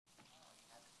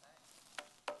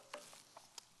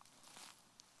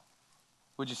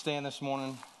Would you stand this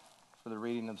morning for the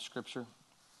reading of the scripture?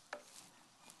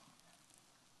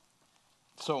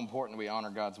 It's so important we honor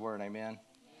God's word, amen?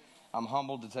 I'm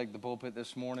humbled to take the pulpit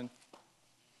this morning.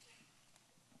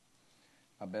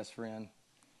 My best friend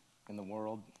in the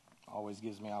world always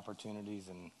gives me opportunities,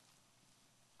 and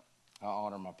I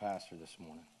honor my pastor this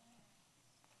morning.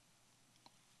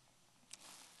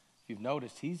 If you've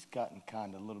noticed, he's gotten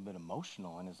kind of a little bit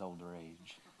emotional in his older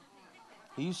age.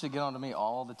 He used to get on to me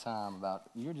all the time about,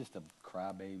 you're just a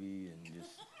crybaby, and just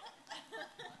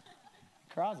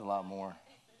he cries a lot more.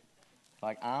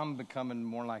 Like I'm becoming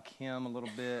more like him a little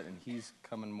bit, and he's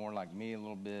coming more like me a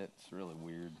little bit. It's really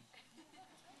weird.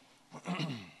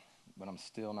 But I'm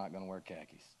still not going to wear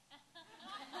khakis.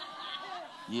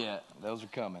 Yeah, those are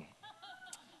coming.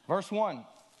 Verse 1.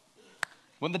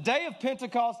 When the day of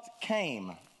Pentecost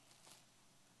came,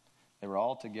 they were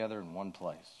all together in one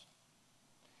place.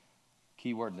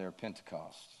 Key word there,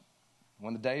 Pentecost.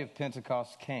 When the day of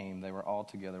Pentecost came, they were all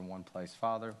together in one place.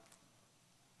 Father,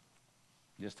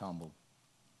 just humbled.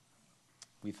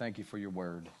 We thank you for your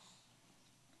word.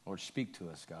 Lord, speak to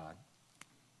us, God.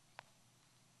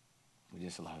 We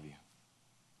just love you.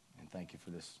 And thank you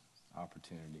for this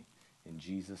opportunity. In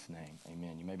Jesus' name,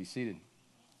 amen. You may be seated.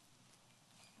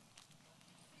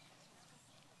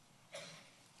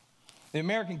 The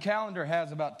American calendar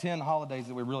has about 10 holidays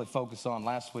that we really focus on.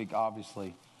 Last week,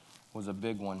 obviously, was a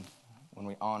big one when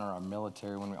we honor our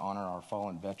military, when we honor our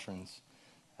fallen veterans.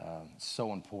 It's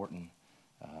so important.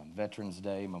 Veterans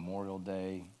Day, Memorial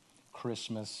Day,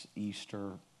 Christmas,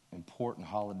 Easter, important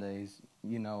holidays.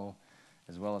 You know,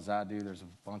 as well as I do, there's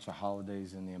a bunch of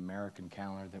holidays in the American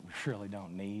calendar that we really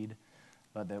don't need,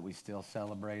 but that we still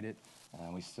celebrate it.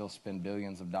 We still spend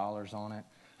billions of dollars on it.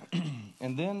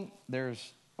 And then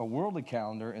there's a worldly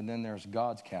calendar, and then there's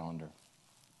God's calendar.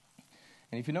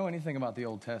 And if you know anything about the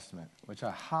Old Testament, which I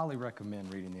highly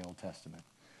recommend reading the Old Testament,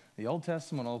 the Old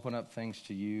Testament will open up things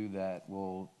to you that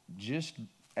will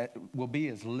be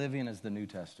as living as the New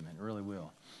Testament. It really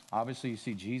will. Obviously, you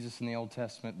see Jesus in the Old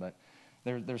Testament, but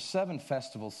there's 7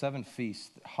 festivals, 7 feasts,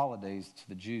 holidays to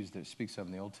the Jews that it speaks of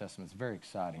in the Old Testament. It's very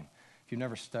exciting. If you've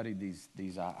never studied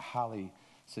these I highly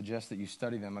suggest that you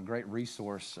study them. A great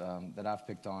resource that I've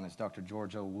picked on is Dr.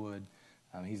 George O. Wood.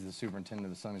 He's the superintendent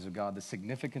of the Assemblies of God. The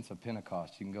Significance of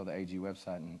Pentecost. You can go to the AG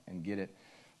website and get it.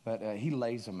 But he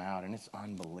lays them out, and it's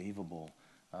unbelievable,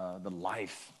 the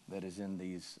life that is in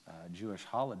these Jewish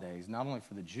holidays, not only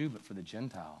for the Jew, but for the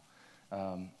Gentile.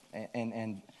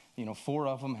 And you know, 4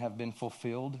 of them have been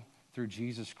fulfilled through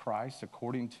Jesus Christ,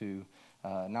 according to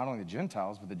not only the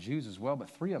Gentiles, but the Jews as well, but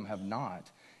 3 of them have not.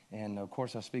 And, of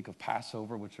course, I speak of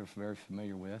Passover, which we're very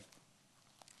familiar with.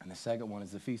 And the second one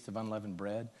is the Feast of Unleavened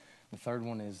Bread. The third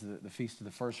one is the Feast of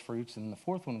the First Fruits. And the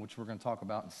fourth one, which we're going to talk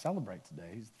about and celebrate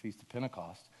today, is the Feast of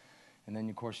Pentecost. And then,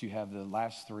 of course, you have the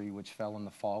last 3, which fell in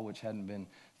the fall, which hadn't been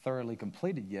thoroughly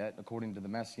completed yet, according to the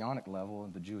Messianic level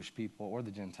of the Jewish people or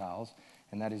the Gentiles.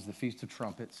 And that is the Feast of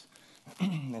Trumpets.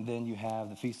 And then you have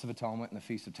the Feast of Atonement and the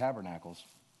Feast of Tabernacles.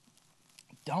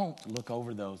 Don't look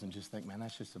over those and just think, man,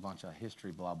 that's just a bunch of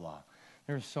history, blah, blah.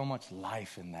 There's so much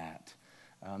life in that.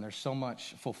 There's so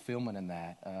much fulfillment in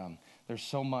that. There's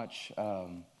so much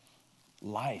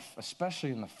life,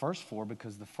 especially in the first 4,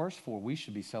 because the first 4 we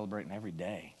should be celebrating every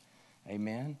day.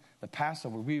 Amen? The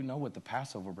Passover, we know what the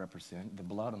Passover represents, the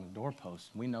blood on the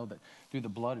doorpost. We know that through the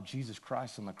blood of Jesus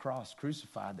Christ on the cross,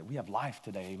 crucified, that we have life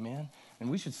today. Amen? And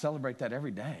we should celebrate that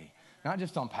every day. Not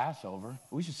just on Passover.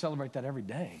 We should celebrate that every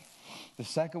day. The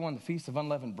second one, the Feast of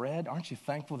Unleavened Bread. Aren't you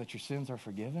thankful that your sins are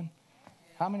forgiven?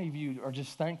 How many of you are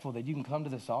just thankful that you can come to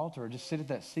this altar or just sit at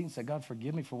that seat and say, God,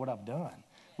 forgive me for what I've done?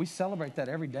 We celebrate that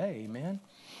every day, amen?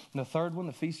 And the third one,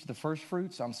 the Feast of the First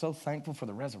Fruits. I'm so thankful for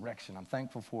the resurrection. I'm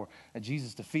thankful for that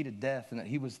Jesus defeated death and that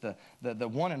he was the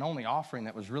one and only offering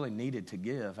that was really needed to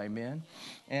give, amen?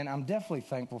 And I'm definitely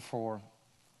thankful for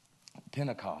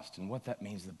Pentecost and what that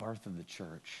means, the birth of the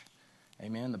church.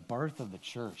 Amen. The birth of the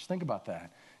church. Think about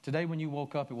that. Today when you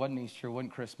woke up, it wasn't Easter, it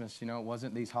wasn't Christmas. You know, it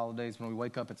wasn't these holidays. When we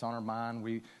wake up, it's on our mind.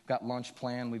 We've got lunch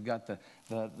planned. We've got the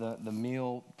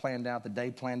meal planned out, the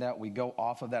day planned out. We go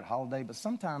off of that holiday. But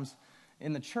sometimes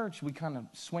in the church, we kind of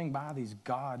swing by these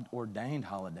God-ordained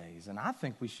holidays. And I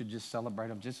think we should just celebrate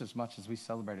them just as much as we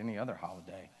celebrate any other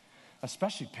holiday,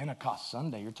 especially Pentecost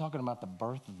Sunday. You're talking about the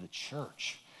birth of the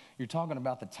church. You're talking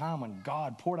about the time when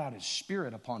God poured out his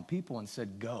Spirit upon people and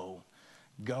said, go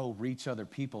reach other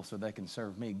people so they can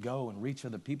serve me. Go and reach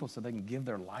other people so they can give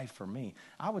their life for me.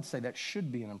 I would say that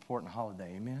should be an important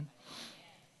holiday, amen?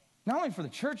 Not only for the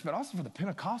church, but also for the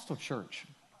Pentecostal church.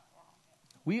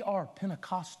 We are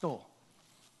Pentecostal.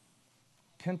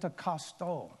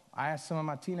 Pentecostal. I asked some of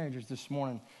my teenagers this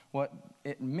morning what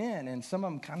it meant, and some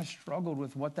of them kind of struggled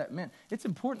with what that meant. It's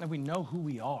important that we know who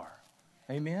we are.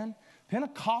 Amen?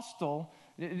 Pentecostal,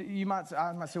 I might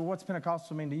say, well, what's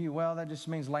Pentecostal mean to you? Well, that just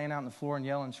means laying out on the floor and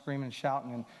yelling, screaming, and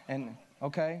shouting, and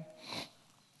okay.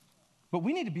 But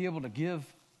we need to be able to give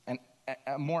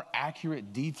a more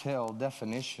accurate, detailed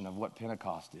definition of what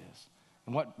Pentecost is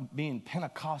and what being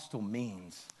Pentecostal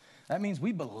means. That means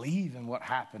we believe in what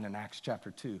happened in Acts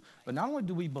chapter 2. But not only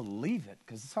do we believe it,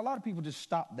 because a lot of people just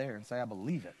stop there and say, I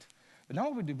believe it. But not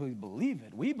only do we believe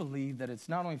it, we believe that it's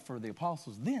not only for the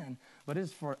apostles then, but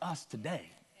it's for us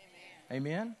today. Amen?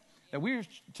 Amen? That we're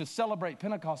to celebrate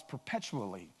Pentecost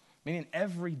perpetually, meaning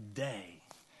every day.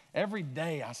 Every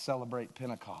day I celebrate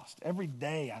Pentecost. Every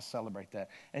day I celebrate that.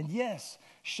 And yes,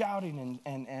 shouting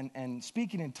and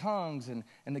speaking in tongues and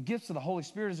the gifts of the Holy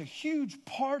Spirit is a huge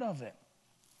part of it.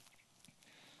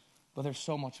 But there's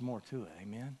so much more to it,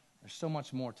 amen? There's so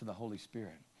much more to the Holy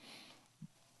Spirit.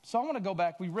 So I want to go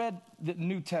back. We read the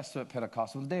New Testament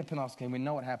Pentecost. When the day of Pentecost came, we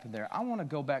know what happened there. I want to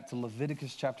go back to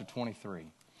Leviticus chapter 23.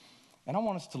 And I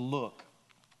want us to look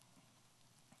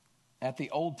at the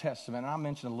Old Testament. And I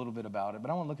mentioned a little bit about it, but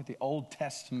I want to look at the Old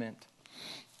Testament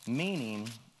meaning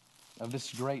of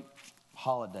this great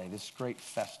holiday, this great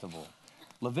festival.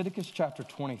 Leviticus chapter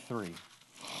 23.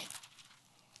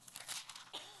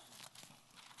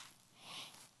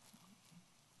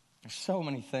 There's so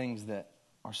many things that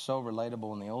are so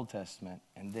relatable in the Old Testament,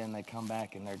 and then they come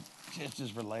back and they're just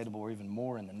as relatable or even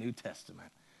more in the New Testament.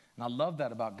 And I love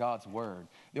that about God's Word.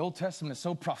 The Old Testament is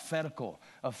so prophetical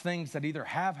of things that either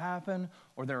have happened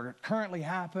or they're currently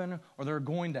happen or they're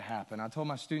going to happen. I told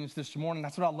my students this morning,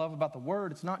 that's what I love about the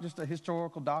Word. It's not just a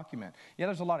historical document. Yeah,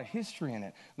 there's a lot of history in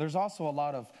it. There's also a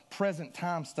lot of present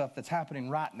time stuff that's happening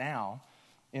right now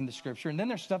in the Scripture. And then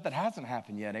there's stuff that hasn't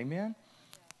happened yet, amen?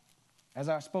 As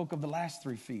I spoke of the last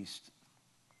three feasts.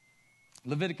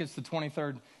 Leviticus, the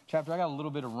 23rd chapter. I got a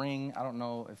little bit of ring. I don't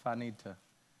know if I need to.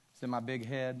 It's in my big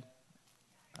head.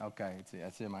 Okay,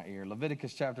 it's in my ear.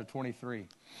 Leviticus chapter 23.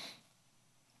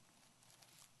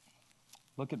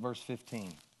 Look at verse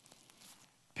 15.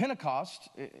 Pentecost,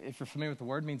 if you're familiar with the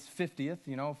word, means 50th.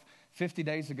 You know, 50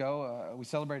 days ago, we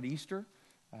celebrated Easter.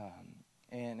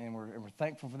 And we're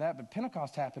thankful for that. But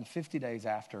Pentecost happened 50 days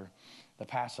after the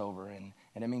Passover, and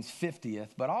it means 50th.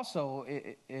 But also,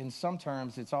 in some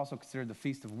terms, it's also considered the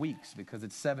Feast of Weeks because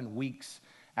it's 7 weeks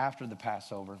after the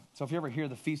Passover. So if you ever hear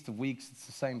the Feast of Weeks, it's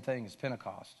the same thing as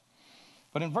Pentecost.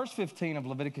 But in verse 15 of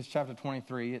Leviticus chapter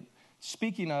 23,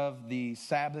 speaking of the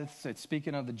Sabbaths, it's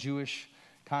speaking of the Jewish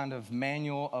kind of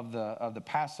manual of the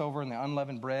Passover and the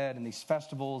unleavened bread and these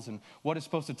festivals and what is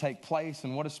supposed to take place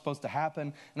and what is supposed to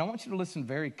happen. And I want you to listen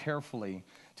very carefully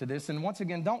to this. And once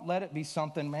again, don't let it be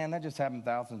something, man, that just happened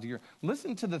thousands of years.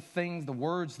 Listen to the things, the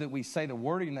words that we say, the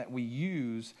wording that we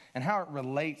use, and how it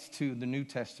relates to the New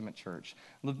Testament church.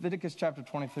 Leviticus chapter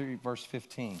 23, verse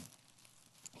 15.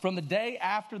 From the day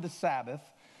after the Sabbath,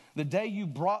 the day you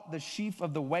brought the sheaf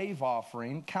of the wave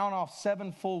offering, count off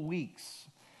 7 full weeks.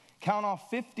 Count off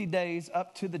 50 days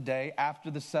up to the day after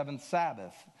the 7th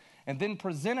Sabbath, and then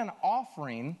present an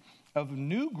offering of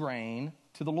new grain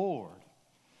to the Lord.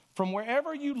 From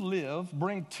wherever you live,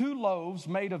 bring 2 loaves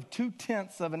made of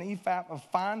 2/10 of an ephah of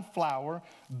fine flour,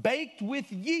 baked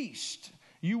with yeast.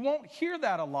 You won't hear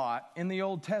that a lot in the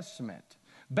Old Testament.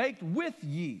 Baked with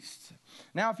yeast.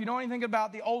 Now, if you know anything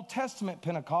about the Old Testament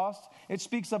Pentecost, it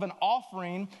speaks of an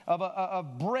offering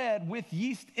of bread with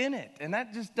yeast in it. And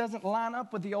that just doesn't line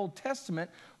up with the Old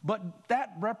Testament, but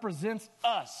that represents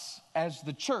us as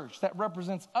the church. That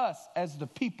represents us as the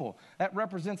people. That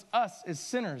represents us as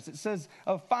sinners. It says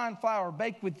of fine flour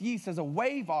baked with yeast as a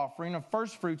wave offering of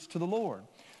first fruits to the Lord.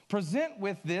 Present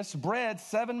with this bread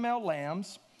 7 male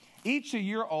lambs, each a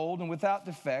year old and without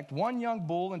defect, 1 young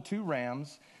bull and 2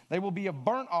 rams. They will be a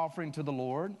burnt offering to the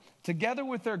Lord, together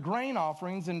with their grain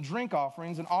offerings and drink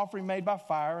offerings, an offering made by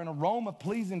fire, an aroma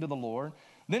pleasing to the Lord.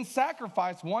 Then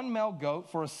sacrifice 1 male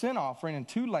goat for a sin offering and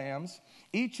 2 lambs,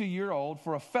 each a year old,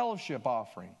 for a fellowship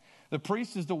offering. The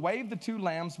priest is to wave the 2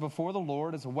 lambs before the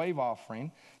Lord as a wave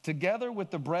offering, together with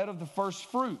the bread of the first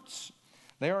fruits.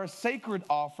 They are a sacred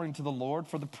offering to the Lord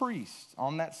for the priests.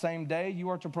 On that same day, you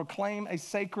are to proclaim a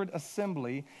sacred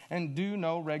assembly and do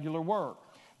no regular work.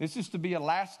 This is to be a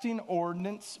lasting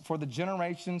ordinance for the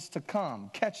generations to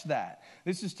come. Catch that.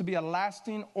 This is to be a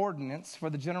lasting ordinance for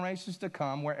the generations to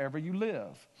come wherever you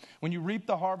live. When you reap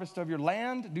the harvest of your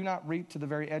land, do not reap to the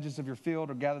very edges of your field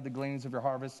or gather the gleanings of your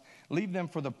harvest. Leave them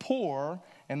for the poor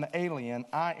and the alien.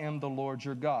 I am the Lord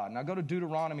your God. Now go to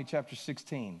Deuteronomy chapter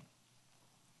 16.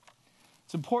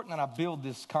 It's important that I build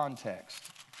this context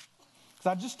because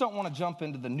I just don't want to jump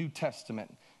into the New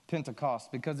Testament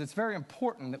Pentecost because it's very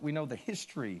important that we know the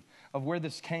history of where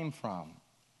this came from.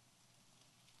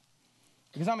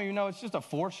 Because how many of you know it's just a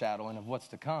foreshadowing of what's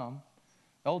to come?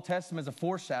 The Old Testament is a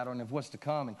foreshadowing of what's to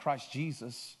come in Christ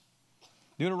Jesus.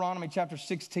 Deuteronomy chapter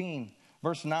 16,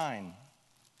 verse 9.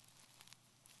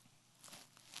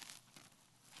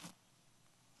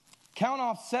 Count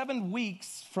off 7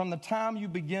 weeks from the time you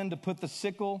begin to put the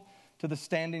sickle to the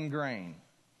standing grain.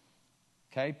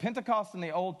 Okay, Pentecost in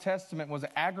the Old Testament was an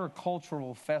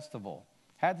agricultural festival.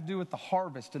 Had to do with the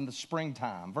harvest in the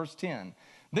springtime. Verse 10.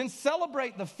 Then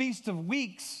celebrate the Feast of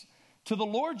Weeks to the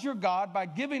Lord your God by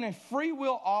giving a free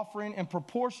will offering in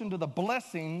proportion to the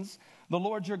blessings the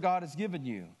Lord your God has given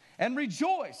you. And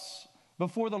rejoice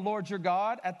before the Lord your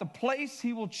God at the place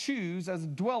he will choose as a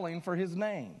dwelling for his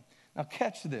name. Now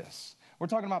catch this. We're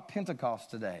talking about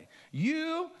Pentecost today.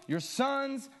 You, your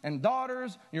sons and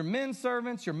daughters, your men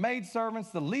servants, your maid servants,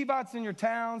 the Levites in your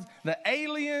towns, the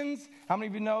aliens. How many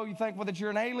of you know you thankful that you're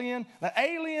an alien? The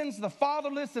aliens, the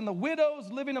fatherless, and the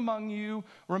widows living among you.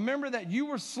 Remember that you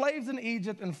were slaves in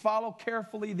Egypt and follow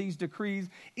carefully these decrees.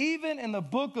 Even in the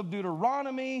book of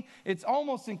Deuteronomy, it's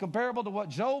almost incomparable to what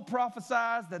Joel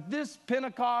prophesies that this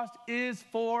Pentecost is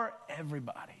for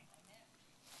everybody.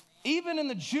 Even in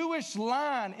the Jewish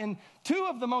line, in 2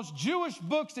 of the most Jewish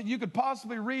books that you could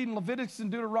possibly read in Leviticus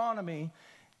and Deuteronomy,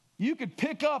 you could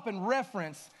pick up and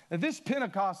reference that this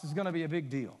Pentecost is going to be a big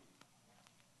deal.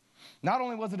 Not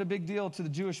only was it a big deal to the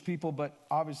Jewish people, but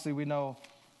obviously we know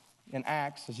in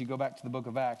Acts, as you go back to the book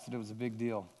of Acts, that it was a big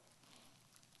deal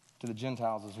to the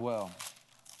Gentiles as well.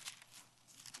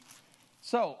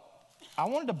 So I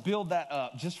wanted to build that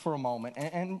up just for a moment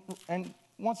and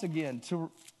once again, to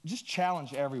just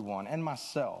challenge everyone and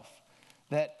myself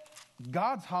that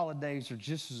God's holidays are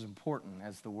just as important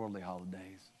as the worldly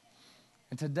holidays.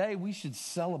 And today we should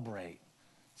celebrate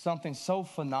something so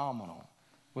phenomenal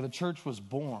where the church was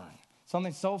born,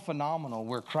 something so phenomenal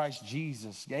where Christ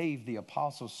Jesus gave the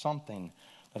apostles something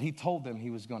that he told them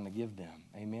he was going to give them.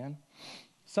 Amen?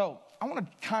 So I want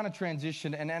to kind of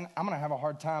transition, and I'm going to have a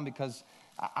hard time because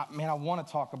I want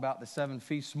to talk about the 7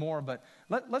 feasts more, but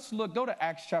let's go to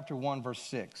Acts chapter 1, verse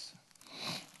 6.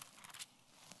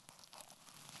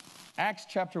 Acts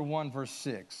chapter 1, verse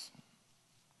 6.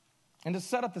 And to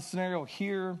set up the scenario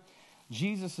here,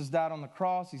 Jesus has died on the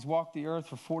cross. He's walked the earth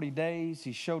for 40 days.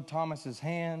 He showed Thomas his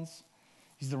hands.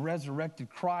 He's the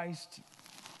resurrected Christ.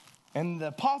 And the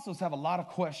apostles have a lot of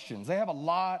questions. They have a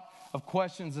lot of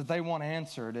questions that they want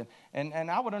answered.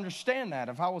 And I would understand that.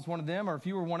 If I was one of them or if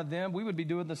you were one of them, we would be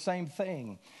doing the same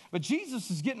thing. But Jesus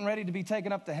is getting ready to be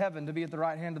taken up to heaven to be at the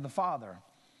right hand of the Father.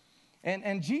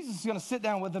 And Jesus is going to sit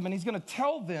down with them and he's going to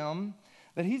tell them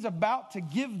that he's about to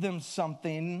give them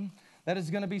something that is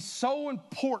going to be so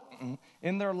important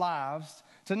in their lives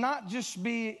to not just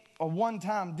be a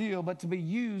one-time deal, but to be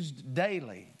used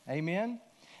daily. Amen?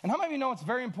 And how many of you know it's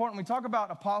very important? We talk about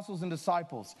apostles and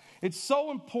disciples. It's so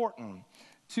important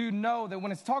to know that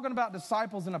when it's talking about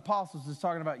disciples and apostles, it's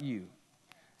talking about you.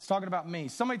 It's talking about me.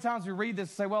 So many times we read this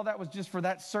and say, well, that was just for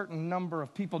that certain number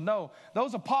of people. No,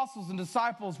 those apostles and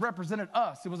disciples represented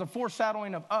us. It was a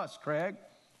foreshadowing of us, Craig.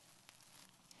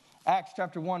 Acts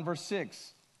chapter 1, verse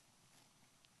 6.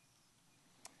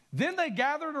 Then they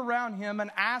gathered around him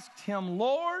and asked him,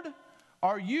 Lord,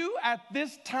 are you at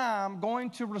this time going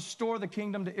to restore the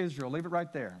kingdom to Israel? Leave it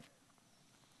right there.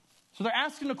 So they're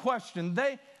asking a question.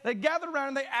 They gathered around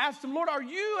and they asked him, Lord, are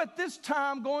you at this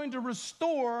time going to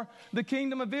restore the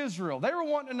kingdom of Israel? They were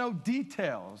wanting to know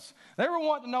details. They were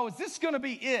wanting to know, is this going to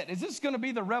be it? Is this going to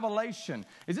be the revelation?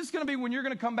 Is this going to be when you're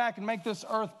going to come back and make this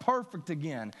earth perfect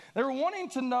again? They were wanting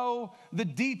to know the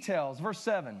details. Verse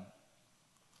 7.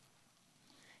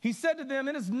 He said to them,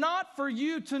 it is not for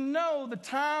you to know the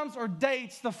times or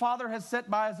dates the Father has set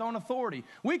by his own authority.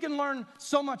 We can learn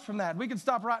so much from that. We can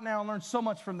stop right now and learn so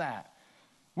much from that.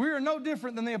 We are no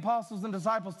different than the apostles and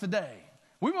disciples today.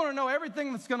 We want to know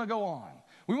everything that's going to go on.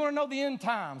 We want to know the end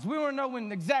times. We want to know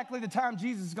when exactly the time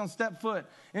Jesus is going to step foot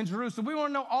in Jerusalem. We want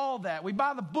to know all that. We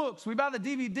buy the books. We buy the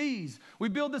DVDs. We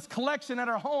build this collection at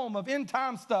our home of end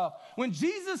time stuff. When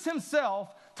Jesus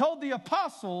himself told the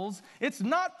apostles, it's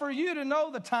not for you to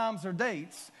know the times or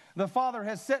dates the Father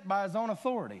has set by his own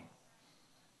authority.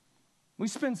 We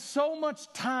spend so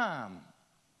much time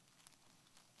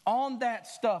on that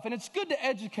stuff. And it's good to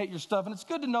educate your stuff, and it's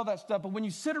good to know that stuff. But when you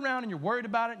sit around and you're worried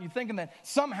about it and you're thinking that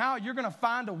somehow you're going to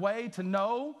find a way to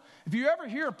know, if you ever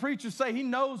hear a preacher say he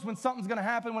knows when something's going to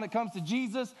happen when it comes to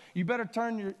Jesus, you better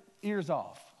turn your ears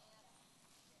off.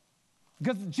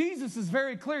 Because Jesus is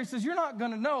very clear. He says, you're not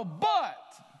going to know, but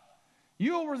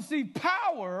you will receive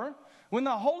power when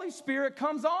the Holy Spirit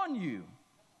comes on you.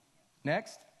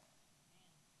 Next.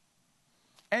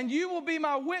 And you will be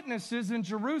my witnesses in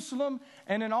Jerusalem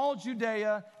and in all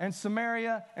Judea and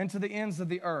Samaria and to the ends of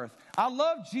the earth. I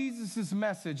love Jesus'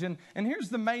 message. And here's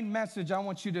the main message I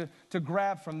want you to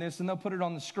grab from this, and they'll put it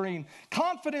on the screen.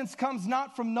 Confidence comes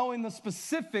not from knowing the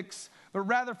specifics, but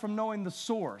rather from knowing the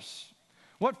source.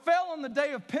 What fell on the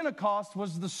day of Pentecost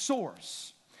was the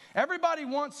source. Everybody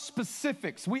wants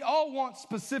specifics. We all want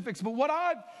specifics. But what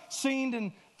I've seen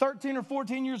in 13 or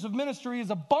 14 years of ministry is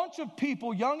a bunch of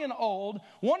people, young and old,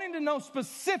 wanting to know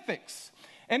specifics.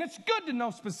 And it's good to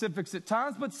know specifics at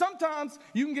times, but sometimes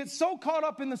you can get so caught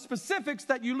up in the specifics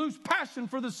that you lose passion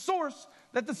for the source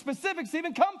that the specifics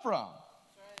even come from.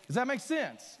 Does that make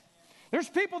sense? There's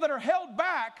people that are held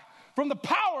back from the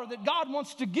power that God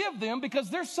wants to give them because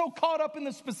they're so caught up in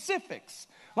the specifics,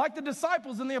 like the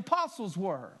disciples and the apostles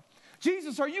were.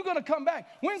 Jesus, are you going to come back?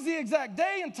 When's the exact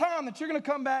day and time that you're going to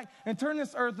come back and turn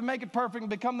this earth and make it perfect and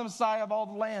become the Messiah of all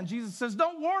the land? Jesus says,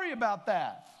 don't worry about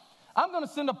that. I'm going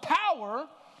to send a power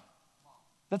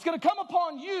that's going to come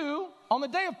upon you on the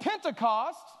day of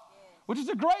Pentecost, which is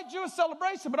a great Jewish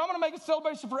celebration, but I'm going to make a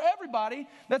celebration for everybody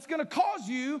that's going to cause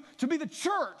you to be the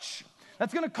church.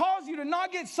 That's going to cause you to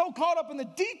not get so caught up in the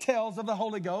details of the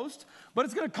Holy Ghost, but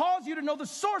it's going to cause you to know the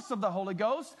source of the Holy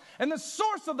Ghost. And the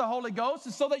source of the Holy Ghost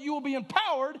is so that you will be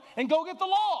empowered and go get the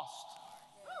lost.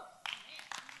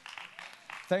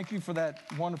 Thank you for that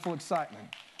wonderful excitement,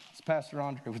 as Pastor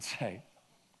Andre would say.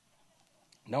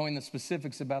 Knowing the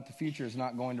specifics about the future is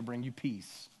not going to bring you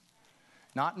peace.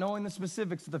 Not knowing the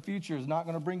specifics of the future is not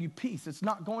going to bring you peace. It's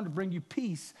not going to bring you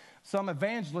peace. Some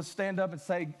evangelists stand up and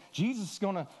say, Jesus is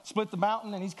going to split the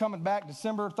mountain and he's coming back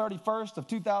December 31st of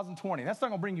 2020. That's not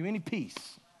going to bring you any peace.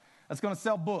 That's going to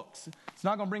sell books. It's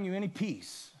not going to bring you any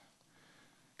peace.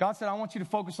 God said, I want you to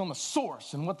focus on the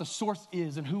source and what the source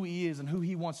is and who he is and who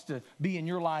he wants to be in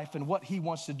your life and what he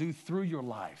wants to do through your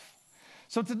life.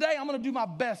 So today I'm going to do my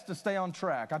best to stay on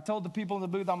track. I told the people in the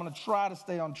booth I'm going to try to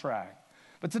stay on track.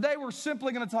 But today we're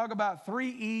simply going to talk about 3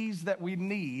 E's that we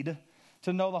need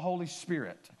to know the Holy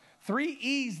Spirit. 3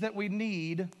 E's that we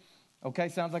need. Okay,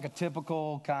 sounds like a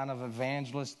typical kind of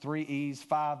evangelist. 3 E's,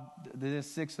 5 this,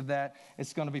 6 of that.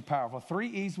 It's going to be powerful. 3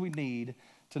 E's we need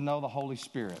to know the Holy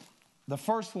Spirit. The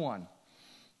first one,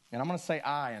 and I'm going to say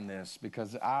I in this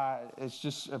because it's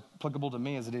just applicable to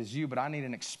me as it is you, but I need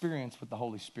an experience with the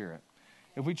Holy Spirit.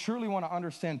 If we truly want to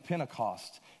understand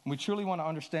Pentecost, and we truly want to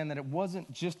understand that it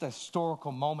wasn't just a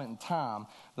historical moment in time,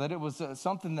 that it was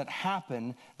something that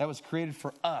happened that was created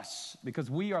for us, because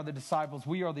we are the disciples,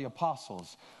 we are the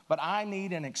apostles. But I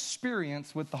need an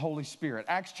experience with the Holy Spirit.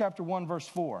 Acts chapter 1, verse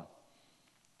 4.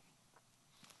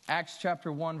 Acts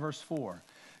chapter 1, verse 4.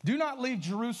 Do not leave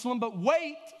Jerusalem, but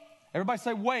wait. Everybody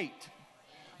say wait.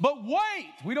 But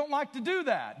wait. We don't like to do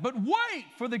that. But wait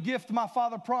for the gift my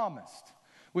Father promised,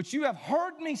 which you have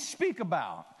heard me speak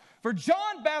about. For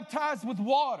John baptized with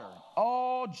water.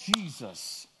 Oh,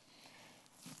 Jesus.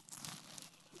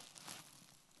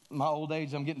 My old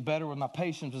age, I'm getting better with my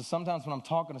patience. But sometimes when I'm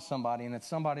talking to somebody, and it's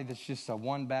somebody that's just a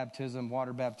one baptism,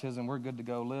 water baptism, we're good to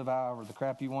go. Live however the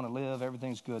crap you want to live.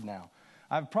 Everything's good now.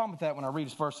 I have a problem with that when I read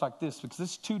a verse like this, because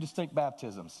this is 2 distinct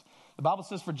baptisms. The Bible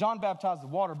says, for John baptized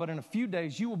with water, but in a few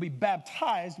days you will be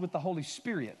baptized with the Holy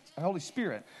Spirit.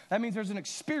 That means there's an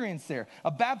experience there.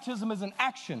 A baptism is an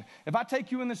action. If I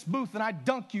take you in this booth and I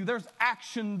dunk you, there's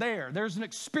action there. There's an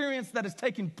experience that is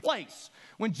taking place.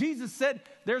 When Jesus said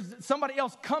there's somebody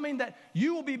else coming that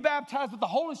you will be baptized with the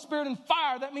Holy Spirit and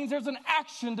fire, that means there's an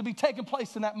action to be taking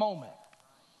place in that moment.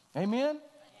 Amen?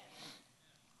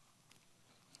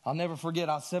 I'll never forget,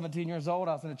 I was 17 years old.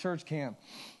 I was in a church camp.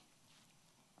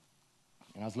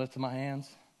 And I was lifting my hands,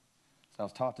 as I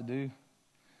was taught to do.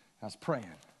 I was praying.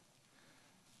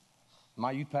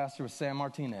 My youth pastor was Sam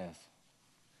Martinez.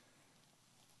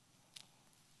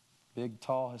 Big,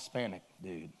 tall, Hispanic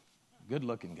dude.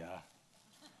 Good-looking guy.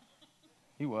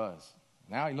 He was.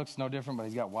 Now he looks no different, but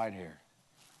he's got white hair.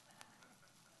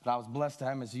 But I was blessed to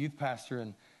have him as a youth pastor,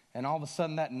 and all of a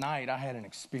sudden that night I had an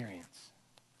experience.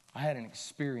 I had an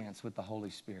experience with the Holy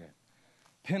Spirit.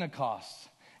 Pentecost.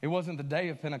 It wasn't the day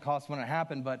of Pentecost when it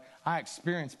happened, but I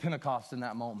experienced Pentecost in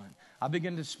that moment. I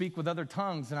began to speak with other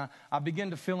tongues, and I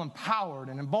began to feel empowered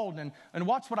and emboldened. And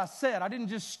watch what I said. I didn't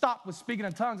just stop with speaking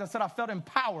in tongues. I said I felt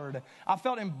empowered. I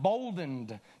felt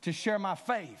emboldened to share my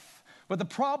faith. But the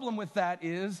problem with that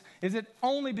is it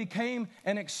only became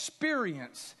an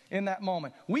experience in that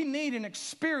moment. We need an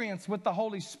experience with the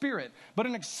Holy Spirit. But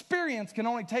an experience can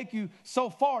only take you so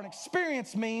far. An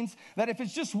experience means that if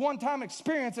it's just one-time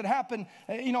experience, it happened,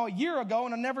 a year ago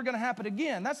and it's never going to happen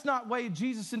again. That's not the way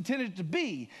Jesus intended it to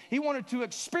be. He wanted to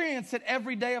experience it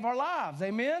every day of our lives.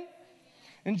 Amen?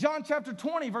 In John chapter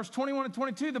 20, verse 21 and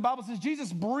 22, the Bible says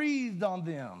Jesus breathed on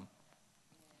them.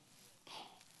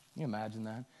 Can you imagine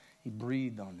that? He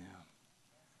breathed on them.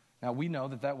 Now, we know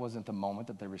that that wasn't the moment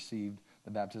that they received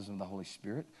the baptism of the Holy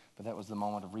Spirit, but that was the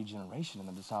moment of regeneration in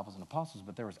the disciples and apostles.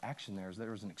 But there was action there.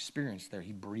 There was an experience there.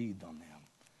 He breathed on them.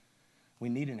 We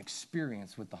need an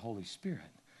experience with the Holy Spirit.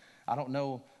 I don't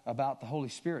know about the Holy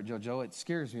Spirit, JoJo. It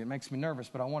scares me. It makes me nervous,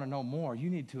 but I want to know more.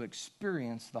 You need to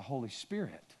experience the Holy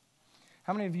Spirit.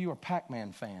 How many of you are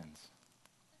Pac-Man fans?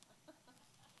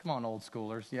 Come on, old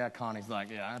schoolers. Yeah, Connie's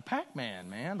like, yeah, Pac-Man,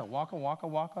 man. The waka, waka,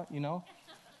 waka, you know.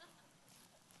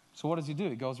 So what does he do?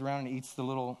 He goes around and eats the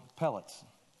little pellets.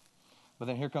 But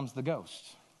then here comes the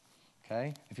ghost.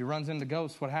 Okay? If he runs into the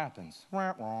ghost, what happens?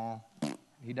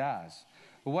 He dies.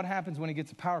 But what happens when he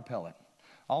gets a power pellet?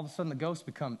 All of a sudden, the ghosts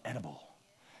become edible.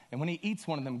 And when he eats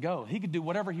one of them he could do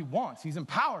whatever he wants. He's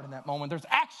empowered in that moment. There's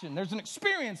action. There's an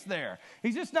experience there.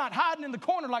 He's just not hiding in the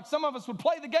corner like some of us would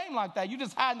play the game like that. You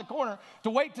just hide in the corner to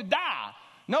wait to die.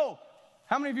 No.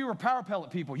 How many of you were power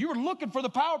pellet people? You were looking for the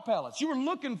power pellets. You were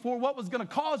looking for what was going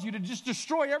to cause you to just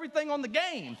destroy everything on the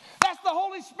game. That's the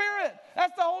Holy Spirit.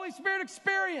 That's the Holy Spirit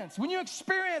experience. When you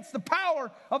experience the power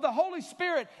of the Holy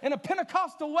Spirit in a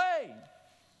Pentecostal way,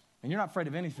 and you're not afraid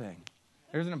of anything.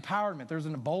 There's an empowerment. There's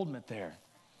an emboldenment there,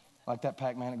 like that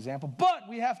Pac-Man example. But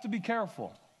we have to be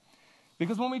careful.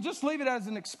 Because when we just leave it as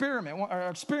an experiment or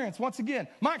experience, once again,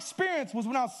 my experience was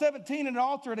when I was 17 at an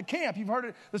altar at a camp. You've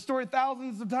heard the story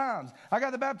thousands of times. I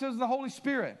got the baptism of the Holy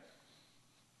Spirit.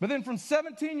 But then from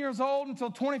 17 years old until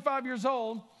 25 years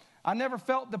old, I never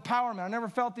felt the empowerment. I never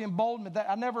felt the emboldenment. That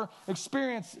I never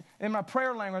experienced in my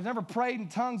prayer language. I never prayed in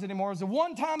tongues anymore. It was a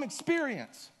one-time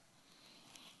experience.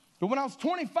 But when I was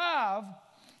 25,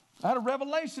 I had a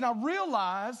revelation. I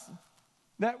realized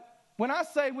that when I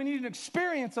say we need an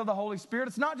experience of the Holy Spirit,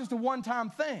 it's not just a one-time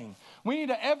thing. We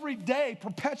need an everyday,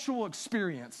 perpetual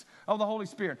experience of the Holy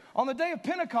Spirit. On the day of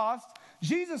Pentecost,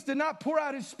 Jesus did not pour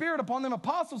out his Spirit upon them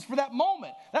apostles for that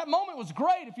moment. That moment was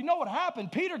great. If you know what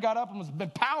happened, Peter got up and was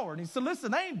empowered. He said,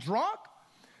 listen, they ain't drunk.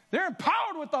 They're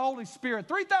empowered with the Holy Spirit.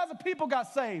 3,000 people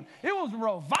got saved. It was a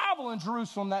revival in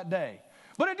Jerusalem that day.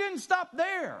 But it didn't stop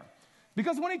there.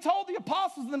 Because when he told the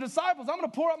apostles and the disciples, I'm going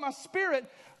to pour out my Spirit,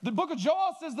 the book of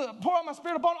Joel says that pour out my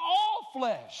Spirit upon all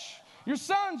flesh. Your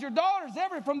sons, your daughters,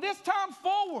 from this time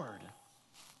forward.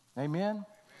 Amen?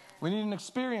 We need an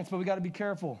experience, but we got to be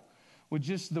careful with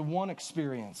just the one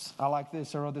experience. I like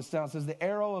this. I wrote this down. It says, the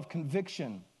arrow of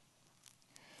conviction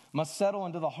must settle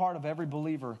into the heart of every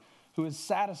believer who is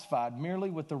satisfied merely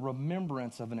with the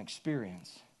remembrance of an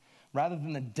experience, rather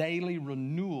than the daily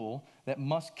renewal that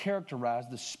must characterize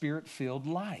the Spirit-filled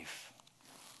life.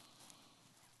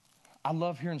 I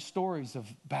love hearing stories of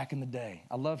back in the day.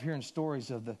 I love hearing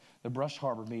stories of the Brush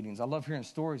Harbor meetings. I love hearing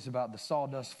stories about the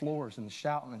sawdust floors and the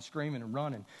shouting and screaming and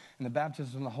running and the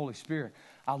baptism of the Holy Spirit.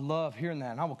 I love hearing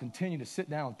that, and I will continue to sit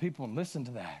down with people and listen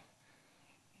to that.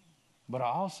 But I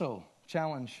also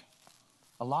challenge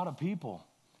a lot of people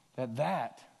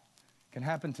that can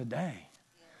happen today.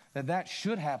 That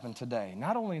should happen today,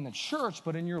 not only in the church,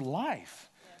 but in your life.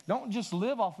 Yes. Don't just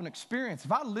live off an experience.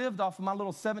 If I lived off of my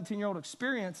little 17-year-old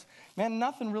experience, man,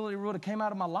 nothing really would have came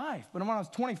out of my life. But when I was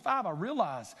 25, I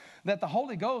realized that the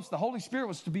Holy Ghost, the Holy Spirit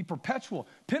was to be perpetual.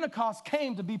 Pentecost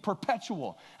came to be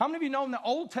perpetual. How many of you know in the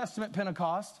Old Testament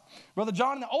Pentecost, Brother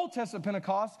John, in the Old Testament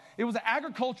Pentecost, it was an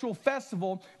agricultural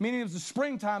festival, meaning it was the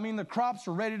springtime, meaning the crops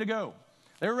were ready to go.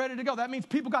 They were ready to go. That means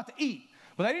people got to eat.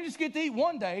 But they didn't just get to eat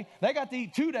one day. They got to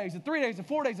eat 2 days, and 3 days, and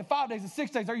 4 days, and 5 days, and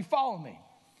 6 days. Are you following me?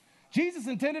 Jesus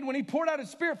intended when he poured out his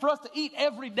Spirit for us to eat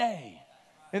every day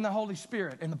in the Holy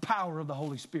Spirit, in the power of the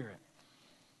Holy Spirit.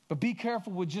 But be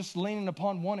careful with just leaning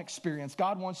upon one experience.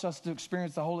 God wants us to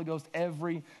experience the Holy Ghost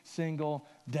every single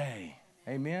day.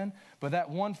 Amen? But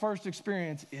that one first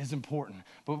experience is important.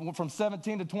 But from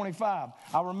 17 to 25,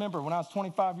 I remember when I was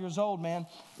 25 years old, man,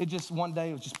 it just one day,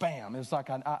 it was just bam. It was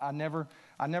like I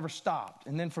never stopped.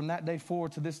 And then from that day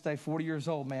forward to this day, 40 years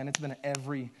old, man, it's been an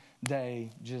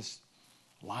everyday just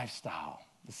lifestyle.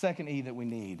 The second E that we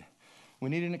need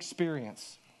an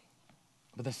experience.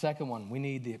 But the second one, we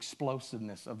need the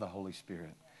explosiveness of the Holy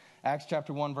Spirit. Acts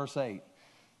chapter 1, verse 8.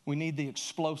 We need the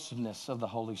explosiveness of the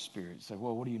Holy Spirit. You say,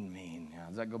 well, what do you mean?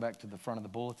 Does that go back to the front of the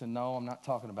bulletin? No, I'm not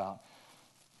talking about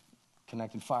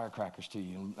connecting firecrackers to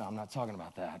you. I'm not talking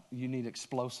about that. You need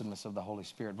explosiveness of the Holy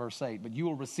Spirit. Verse 8, but you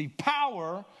will receive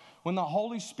power when the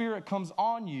Holy Spirit comes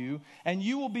on you, and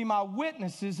you will be my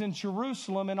witnesses in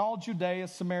Jerusalem and all Judea,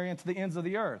 Samaria, and to the ends of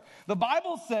the earth. The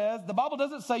Bible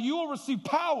doesn't say you will receive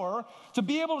power to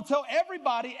be able to tell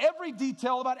everybody every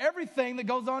detail about everything that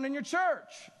goes on in your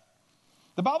church.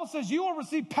 The Bible says you will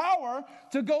receive power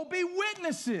to go be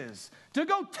witnesses, to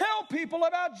go tell people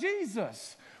about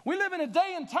Jesus. We live in a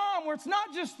day and time where it's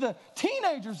not just the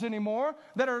teenagers anymore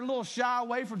that are a little shy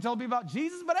away from telling people about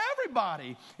Jesus, but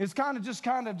everybody is kind of just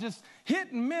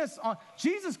hit and miss on.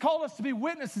 Jesus called us to be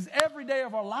witnesses every day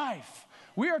of our life.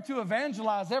 We are to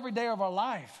evangelize every day of our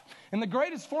life. And the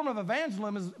greatest form of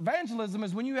evangelism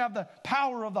is when you have the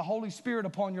power of the Holy Spirit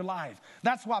upon your life.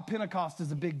 That's why Pentecost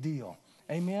is a big deal.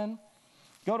 Amen?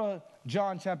 Go to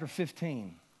John chapter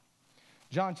 15.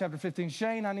 John chapter 15.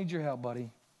 Shane, I need your help, buddy.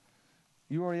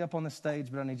 You're already up on the stage,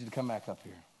 but I need you to come back up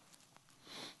here.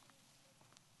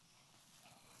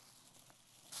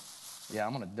 Yeah,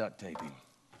 I'm going to duct tape him.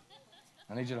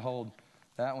 I need you to hold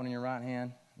that one in your right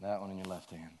hand, that one in your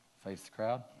left hand. Face the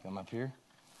crowd. Come up here.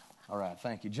 All right,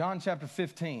 thank you. John chapter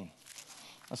 15.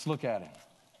 Let's look at it.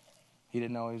 He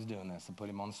didn't know he was doing this. I put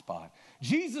him on the spot.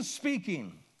 Jesus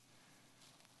speaking.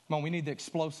 Come on, we need the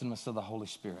explosiveness of the Holy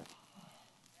Spirit.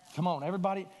 Come on,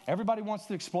 everybody wants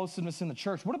the explosiveness in the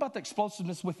church. What about the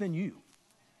explosiveness within you?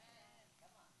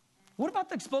 What about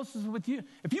the explosiveness with you?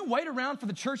 If you wait around for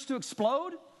the church to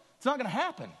explode, it's not going to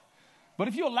happen. But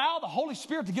if you allow the Holy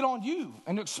Spirit to get on you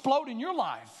and to explode in your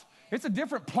life, it's a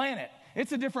different planet.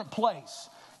 It's a different place.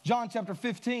 John chapter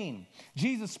 15,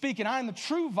 Jesus speaking, I am the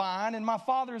true vine and my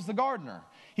Father is the gardener.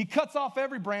 He cuts off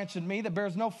every branch in me that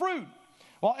bears no fruit.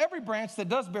 While every branch that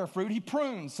does bear fruit, he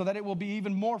prunes so that it will be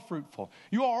even more fruitful.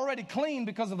 You are already clean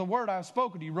because of the word I have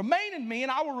spoken to you. Remain in me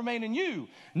and I will remain in you.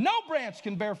 No branch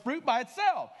can bear fruit by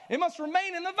itself. It must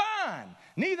remain in the vine.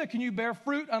 Neither can you bear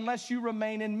fruit unless you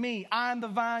remain in me. I am the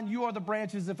vine, you are the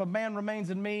branches. If a man remains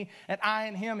in me and I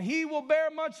in him, he will bear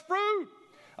much fruit.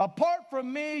 Apart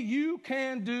from me, you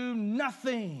can do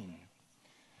nothing.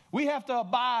 We have to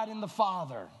abide in the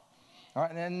Father. All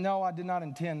right, and no, I did not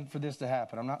intend for this to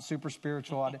happen. I'm not super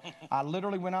spiritual. I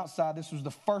literally went outside. This was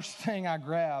the first thing I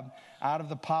grabbed out of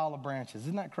the pile of branches.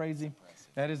 Isn't that crazy? Impressive.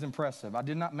 That is impressive. I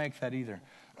did not make that either.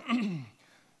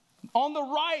 On the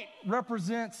right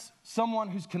represents someone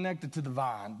who's connected to the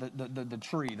vine, the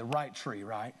tree, the right tree,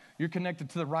 right? You're connected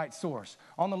to the right source.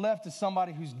 On the left is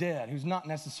somebody who's dead, who's not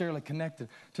necessarily connected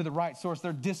to the right source.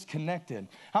 They're disconnected.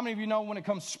 How many of you know when it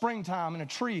comes springtime in a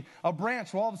tree, a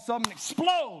branch will all of a sudden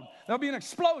explode? There'll be an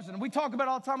explosion. And we talk about it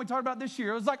all the time. We talked about this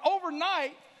year. It was like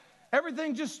overnight,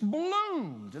 everything just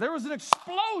bloomed. There was an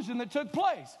explosion that took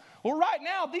place. Well, right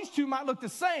now, these two might look the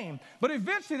same, but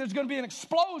eventually there's going to be an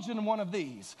explosion in one of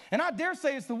these. And I dare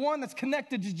say it's the one that's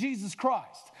connected to Jesus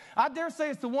Christ. I dare say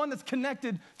it's the one that's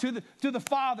connected to the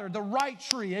Father, the right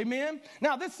tree. Amen?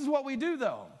 Now, this is what we do,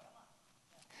 though.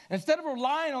 Instead of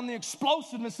relying on the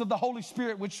explosiveness of the Holy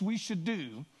Spirit, which we should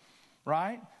do,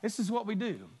 right? This is what we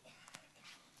do.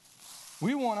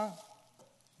 We want to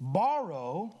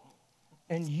borrow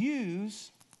and use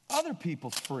other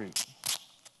people's fruit.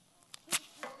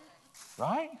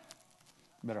 Right?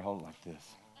 Better hold it like this.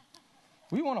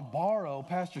 We want to borrow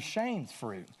Pastor Shane's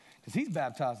fruit because he's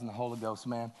baptized in the Holy Ghost,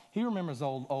 man. He remembers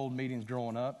old meetings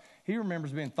growing up. He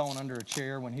remembers being thrown under a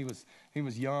chair when he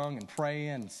was young and praying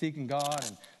and seeking God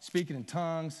and speaking in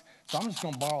tongues. So I'm just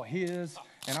going to borrow his,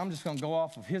 and I'm just going to go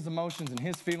off of his emotions and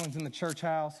his feelings in the church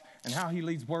house and how he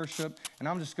leads worship. And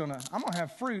I'm going to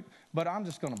have fruit, but I'm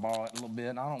just going to borrow it a little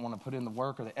bit. I don't want to put in the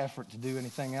work or the effort to do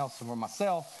anything else for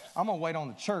myself. I'm going to wait on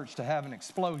the church to have an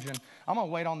explosion. I'm going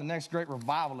to wait on the next great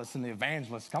revivalist and the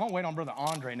evangelist. I'm going to wait on Brother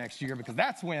Andre next year because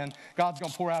that's when God's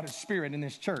going to pour out his Spirit in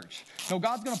this church. No,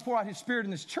 God's going to pour out his Spirit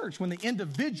in this church when the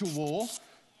individual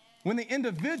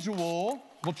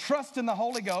will trust in the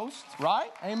Holy Ghost, right?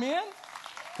 Amen?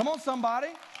 Come on, somebody.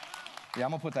 Yeah,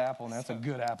 I'm going to put the apple in there. That's a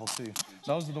good apple, too.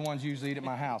 Those are the ones you usually eat at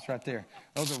my house right there.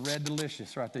 Those are red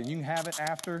delicious right there. You can have it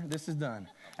after this is done.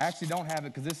 Actually, don't have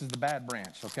it because this is the bad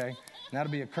branch, okay? And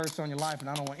that'll be a curse on your life, and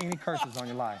I don't want any curses on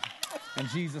your life. In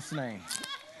Jesus' name.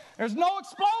 There's no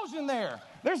explosion there.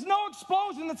 There's no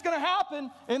explosion that's going to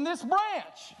happen in this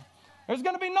branch. There's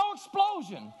going to be no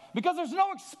explosion because there's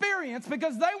no experience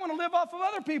because they want to live off of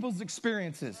other people's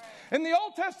experiences. In the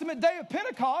Old Testament day of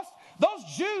Pentecost, those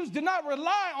Jews did not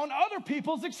rely on other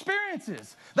people's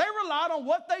experiences. They relied on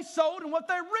what they sowed and what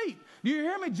they reaped. Do you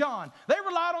hear me, John? They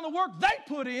relied on the work they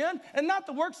put in and not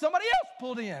the work somebody else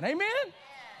put in. Amen?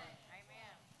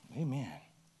 Amen. Amen.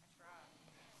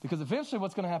 Because eventually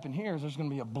what's going to happen here is there's going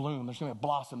to be a bloom, there's going to be a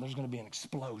blossom, there's going to be an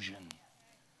explosion.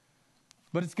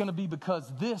 But it's going to be because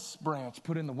this branch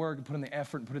put in the work and put in the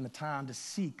effort and put in the time to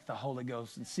seek the Holy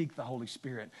Ghost and seek the Holy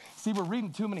Spirit. See, we're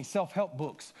reading too many self-help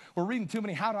books. We're reading too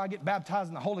many how do I get baptized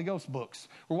in the Holy Ghost books.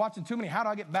 We're watching too many how do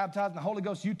I get baptized in the Holy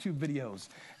Ghost YouTube videos.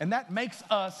 And that makes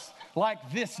us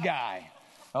like this guy.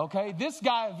 Okay, this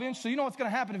guy eventually, you know what's going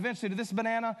to happen eventually to this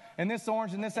banana and this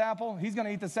orange and this apple? He's going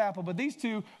to eat this apple, but these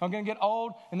two are going to get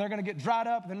old and they're going to get dried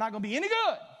up and they're not going to be any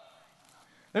good.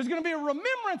 There's going to be a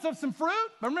remembrance of some fruit.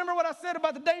 But remember what I said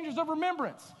about the dangers of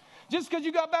remembrance. Just because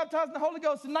you got baptized in the Holy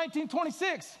Ghost in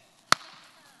 1926,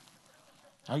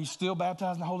 are you still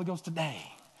baptized in the Holy Ghost today?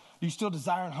 Do you still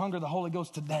desire and hunger the Holy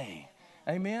Ghost today?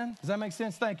 Amen? Does that make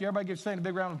sense? Thank you. Everybody give Shane a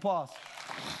big round of applause.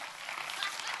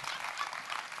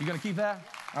 You going to keep that?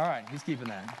 All right, he's keeping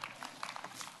that.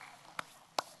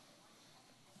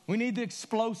 We need the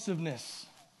explosiveness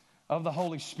of the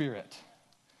Holy Spirit.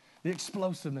 The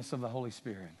explosiveness of the Holy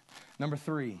Spirit. Number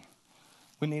 3,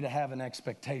 we need to have an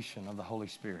expectation of the Holy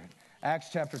Spirit. Acts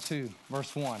chapter 2,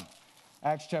 verse 1.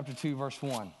 Acts chapter 2, verse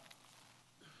 1.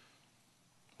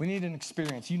 We need an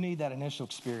experience. You need that initial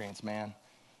experience, man,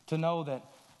 to know that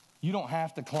you don't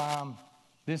have to climb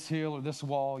this hill or this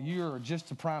wall. You're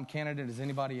just a prime candidate as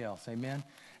anybody else. Amen?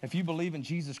 If you believe in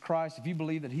Jesus Christ, if you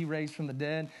believe that he raised from the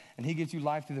dead and he gives you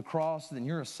life through the cross, then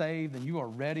you're saved and you are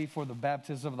ready for the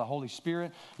baptism of the Holy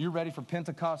Spirit. You're ready for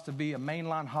Pentecost to be a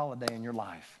mainline holiday in your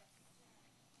life.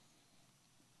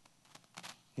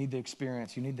 You need the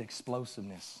experience. You need the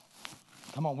explosiveness.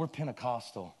 Come on, we're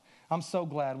Pentecostal. I'm so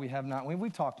glad we have not,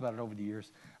 we've talked about it over the years.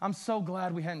 I'm so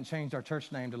glad we hadn't changed our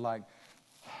church name to like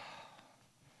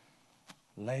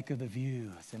Lake of the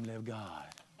View, Assembly of God.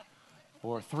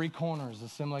 Or Three Corners,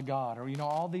 Assembly of God. Or, you know,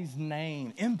 all these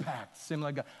names. Impact, Assembly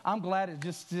of God. I'm glad it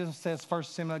just says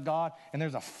First Assembly of God. And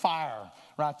there's a fire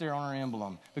right there on our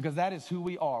emblem. Because that is who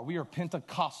we are. We are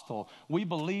Pentecostal. We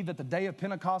believe that the day of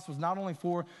Pentecost was not only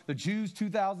for the Jews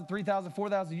 2,000, 3,000,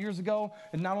 4,000 years ago.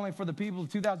 And not only for the people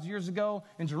 2,000 years ago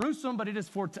in Jerusalem. But it is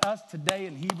for us today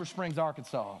in Heber Springs,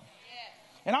 Arkansas.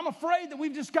 And I'm afraid that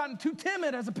we've just gotten too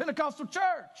timid as a Pentecostal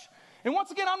church. And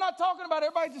once again, I'm not talking about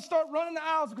everybody just start running the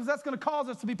aisles because that's going to cause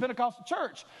us to be Pentecostal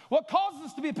church. What causes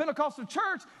us to be a Pentecostal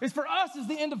church is for us as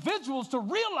the individuals to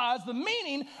realize the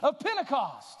meaning of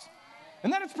Pentecost.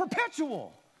 And that it's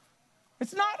perpetual.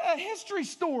 It's not a history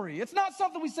story. It's not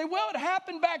something we say, well, it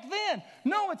happened back then.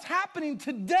 No, it's happening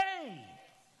today.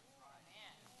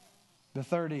 The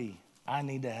third E, I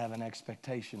need to have an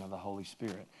expectation of the Holy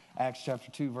Spirit. Acts chapter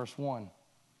 2, verse 1.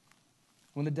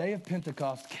 When the day of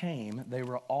Pentecost came, they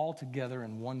were all together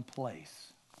in one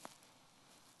place.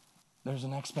 There's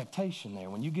an expectation there.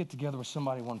 When you get together with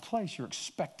somebody in one place, you're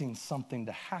expecting something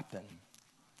to happen.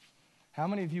 How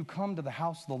many of you come to the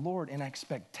house of the Lord in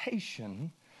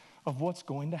expectation of what's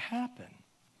going to happen?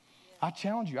 I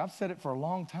challenge you, I've said it for a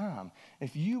long time.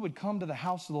 If you would come to the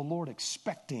house of the Lord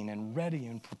expecting and ready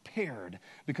and prepared,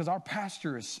 because our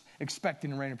pastor is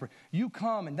expecting and ready and prepared, you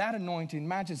come and that anointing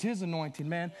matches his anointing,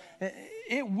 man,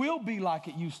 it will be like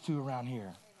it used to around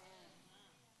here.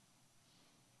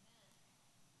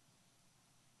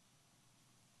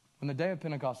 When the day of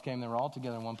Pentecost came, they were all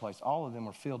together in one place. All of them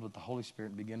were filled with the Holy Spirit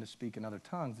and began to speak in other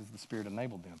tongues as the Spirit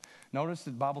enabled them. Notice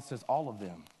the Bible says all of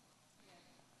them.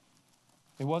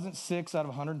 It wasn't 6 out of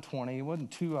 120. It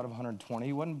wasn't 2 out of 120.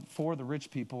 It wasn't 4 of the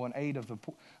rich people and 8 of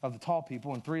the tall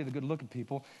people and 3 of the good-looking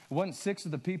people. It wasn't 6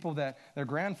 of the people that their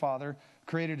grandfather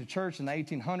created a church in the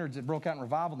 1800s that broke out in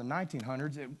revival in the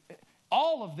 1900s.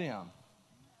 All of them.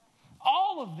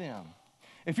 All of them.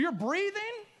 If you're breathing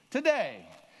today,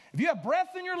 if you have breath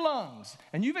in your lungs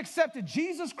and you've accepted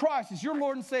Jesus Christ as your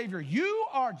Lord and Savior, you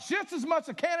are just as much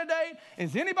a candidate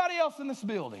as anybody else in this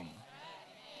building.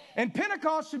 And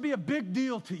Pentecost should be a big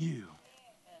deal to you.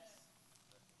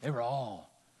 They were all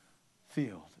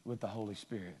filled with the Holy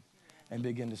Spirit and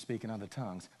began to speak in other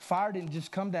tongues. Fire didn't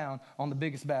just come down on the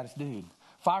biggest, baddest dude.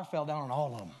 Fire fell down on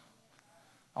all of them.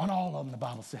 On all of them, the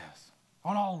Bible says.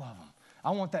 On all of them. I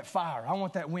want that fire. I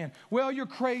want that wind. Well, you're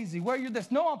crazy. Well, you're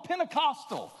this. No, I'm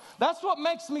Pentecostal. That's what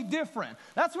makes me different.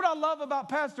 That's what I love about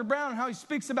Pastor Brown and how he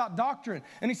speaks about doctrine.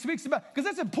 And he speaks about, because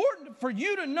it's important for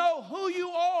you to know who you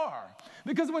are.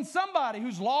 Because when somebody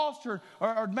who's lost or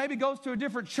maybe goes to a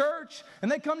different church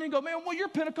and they come to you and go, man, well, you're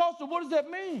Pentecostal. What does that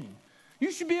mean?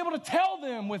 You should be able to tell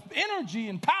them with energy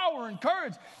and power and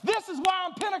courage, this is why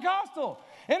I'm Pentecostal.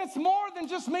 And it's more than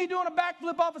just me doing a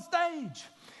backflip off a stage.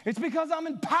 It's because I'm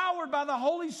empowered by the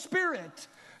Holy Spirit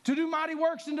to do mighty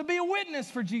works and to be a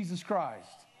witness for Jesus Christ.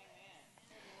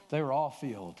 They were all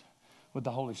filled with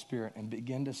the Holy Spirit and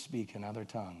began to speak in other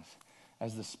tongues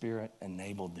as the Spirit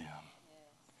enabled them.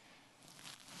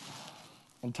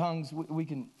 And tongues, we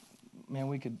could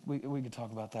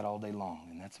talk about that all day long,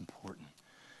 and that's important.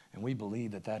 And we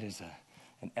believe that is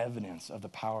an evidence of the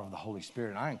power of the Holy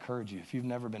Spirit. And I encourage you, if you've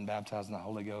never been baptized in the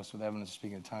Holy Ghost with evidence of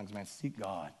speaking in tongues, man, seek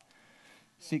God.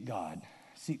 Seek God.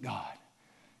 Seek God.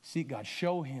 Seek God.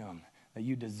 Show him that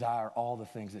you desire all the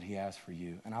things that he has for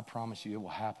you. And I promise you it will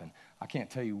happen. I can't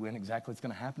tell you when exactly it's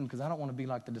going to happen because I don't want to be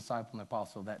like the disciple and the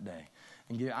apostle that day.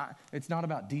 And it's not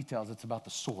about details, it's about the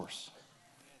source.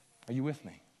 Are you with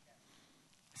me?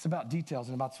 It's about details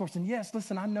and about source. And yes,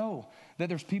 listen, I know that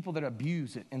there's people that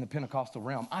abuse it in the Pentecostal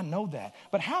realm. I know that.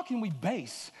 But how can we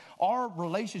base our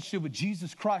relationship with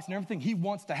Jesus Christ and everything he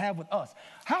wants to have with us?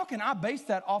 How can I base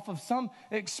that off of some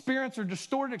experience or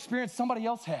distorted experience somebody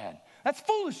else had? That's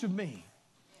foolish of me.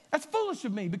 That's foolish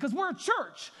of me because we're a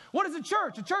church. What is a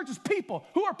church? A church is people.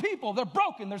 Who are people? They're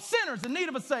broken. They're sinners in need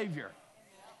of a Savior.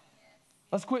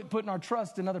 Let's quit putting our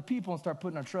trust in other people and start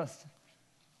putting our trust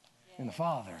in the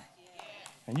Father.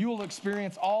 And you will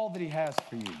experience all that he has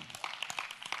for you.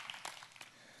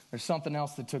 There's something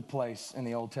else that took place in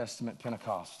the Old Testament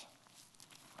Pentecost.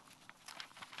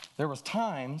 There was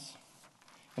times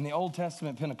in the Old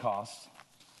Testament Pentecost,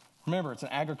 remember, it's an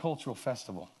agricultural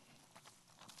festival.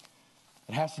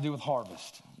 It has to do with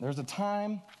harvest. There's a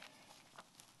time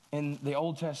in the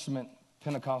Old Testament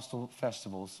Pentecostal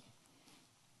festivals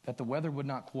that the weather would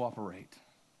not cooperate.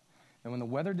 And when the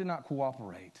weather did not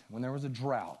cooperate, when there was a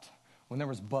drought, when there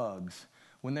was bugs,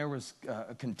 when there was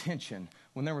contention,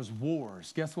 when there was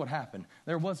wars, guess what happened?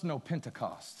 There was no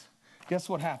Pentecost. Guess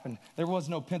what happened? There was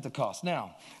no Pentecost.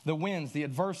 Now, the winds, the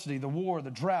adversity, the war,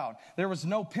 the drought, there was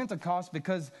no Pentecost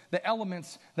because the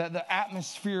elements, the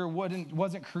atmosphere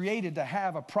wasn't created to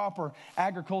have a proper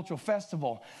agricultural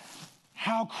festival.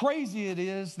 How crazy it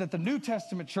is that the New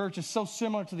Testament church is so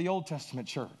similar to the Old Testament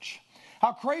church.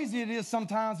 How crazy it is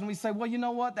sometimes when we say, well, you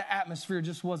know what? The atmosphere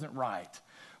just wasn't right.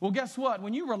 Well, guess what?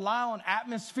 When you rely on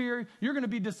atmosphere, you're going to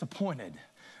be disappointed.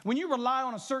 When you rely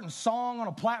on a certain song on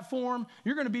a platform,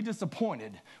 you're going to be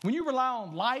disappointed. When you rely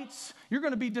on lights, you're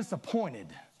going to be disappointed.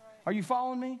 Are you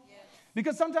following me? Yes.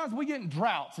 Because sometimes we get in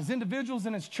droughts as individuals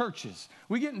and as churches.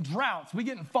 We get in droughts. We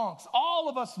get in funks. All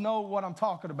of us know what I'm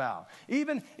talking about.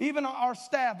 Even our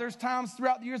staff, there's times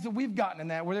throughout the years that we've gotten in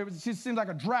that where it just seems like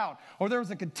a drought or there was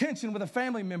a contention with a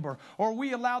family member or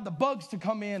we allowed the bugs to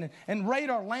come in and raid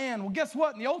our land. Well, guess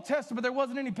what? In the Old Testament, there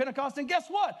wasn't any Pentecost. And guess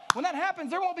what? When that happens,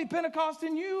 there won't be Pentecost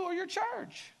in you or your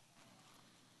church.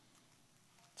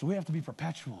 So we have to be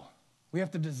perpetual. We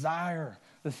have to desire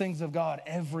the things of God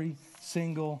every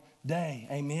single day.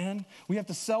 Amen? We have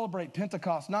to celebrate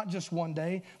Pentecost, not just one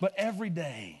day, but every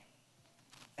day.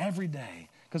 Every day.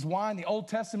 Because why? In the Old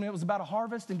Testament, it was about a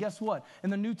harvest. And guess what? In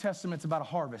the New Testament, it's about a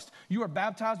harvest. You are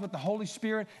baptized with the Holy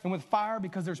Spirit and with fire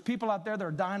because there's people out there that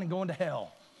are dying and going to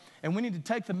hell. And we need to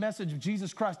take the message of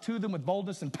Jesus Christ to them with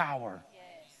boldness and power.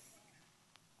 Yes.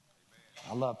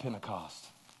 I love Pentecost.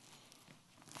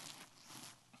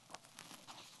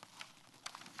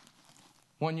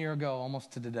 One year ago,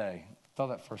 almost to today, throw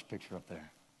that first picture up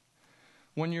there.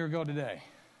 1 year ago today,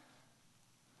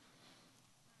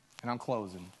 and I'm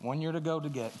closing. 1 year ago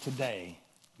today,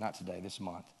 not today, this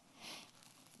month,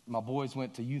 my boys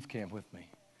went to youth camp with me.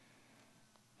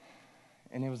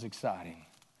 And it was exciting.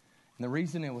 And the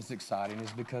reason it was exciting is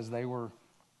because they were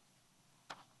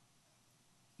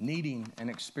needing an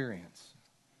experience.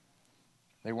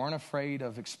 They weren't afraid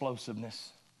of explosiveness.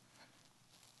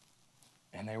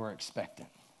 And they were expectant.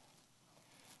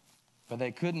 But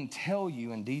they couldn't tell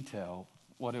you in detail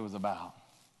what it was about.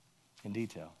 In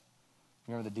detail.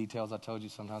 Remember the details I told you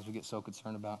sometimes we get so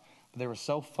concerned about? But they were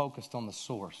so focused on the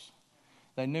source.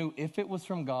 They knew if it was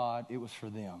from God, it was for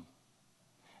them.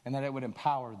 And that it would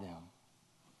empower them.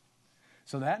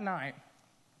 So that night,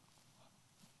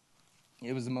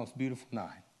 it was the most beautiful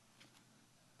night.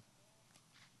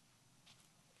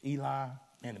 Eli,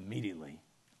 and immediately,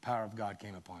 the power of God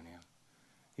came upon him.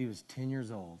 He was 10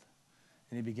 years old,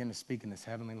 and he began to speak in this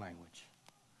heavenly language.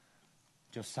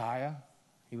 Josiah,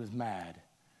 he was mad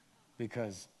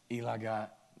because Eli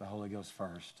got the Holy Ghost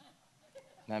first.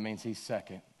 And that means he's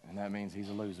second, and that means he's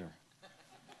a loser.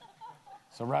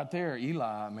 So right there,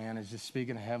 Eli, man, is just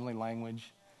speaking a heavenly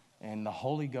language, and the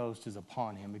Holy Ghost is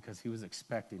upon him because he was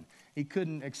expecting. He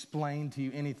couldn't explain to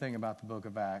you anything about the book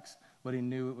of Acts, but he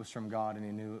knew it was from God, and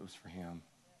he knew it was for him.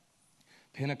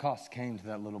 Pentecost came to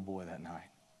that little boy that night.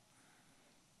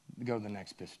 Go to the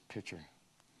next picture.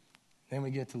 Then we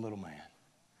get to little man.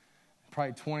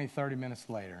 Probably 20, 30 minutes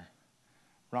later,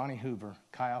 Ronnie Hoover,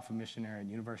 Chi Alpha missionary at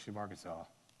the University of Arkansas,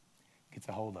 gets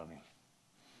a hold of him.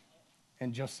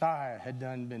 And Josiah had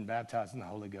been baptized in the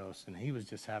Holy Ghost, and he was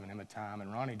just having him a time,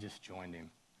 and Ronnie just joined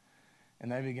him.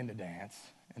 And they begin to dance,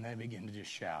 and they begin to just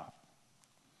shout.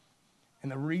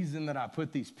 And the reason that I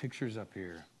put these pictures up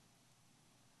here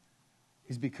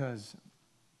is because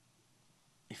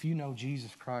if you know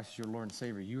Jesus Christ as your Lord and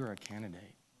Savior, you are a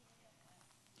candidate.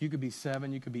 You could be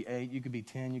 7, you could be 8, you could be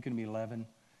 10, you could be 11.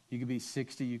 You could be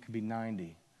 60, you could be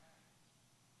 90.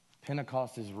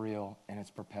 Pentecost is real and it's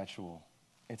perpetual.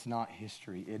 It's not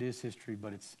history. It is history,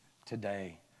 but it's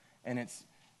today. And it's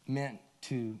meant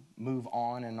to move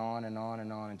on and on and on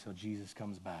and on until Jesus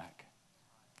comes back.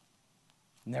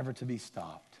 Never to be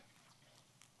stopped.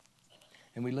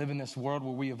 And we live in this world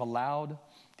where we have allowed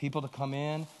people to come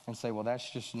in and say, well, that's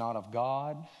just not of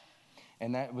God.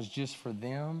 And that was just for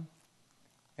them.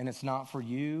 And it's not for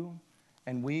you.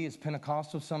 And we as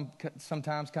Pentecostals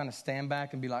sometimes kind of stand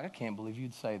back and be like, I can't believe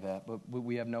you'd say that. But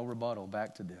we have no rebuttal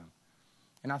back to them.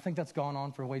 And I think that's gone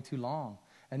on for way too long.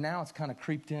 And now it's kind of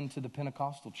creeped into the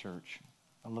Pentecostal church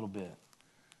a little bit,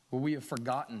 where we have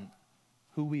forgotten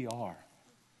who we are.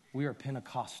 We are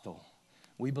Pentecostal.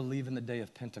 We believe in the day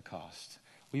of Pentecost.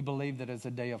 We believe that it's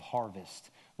a day of harvest.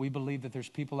 We believe that there's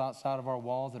people outside of our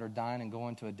walls that are dying and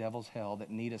going to a devil's hell that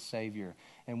need a Savior.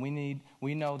 And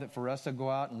we know that for us to go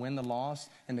out and win the lost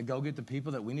and to go get the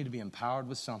people, that we need to be empowered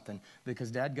with something,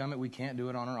 because dadgummit, we can't do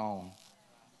it on our own.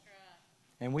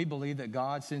 And we believe that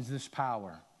God sends this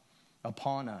power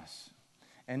upon us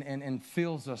and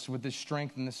fills us with this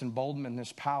strength and this emboldenment and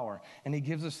this power. And he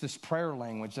gives us this prayer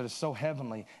language that is so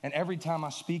heavenly. And every time I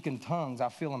speak in tongues, I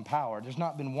feel empowered. There's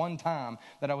not been one time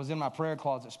that I was in my prayer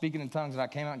closet speaking in tongues and I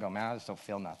came out and go, man, I just don't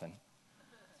feel nothing.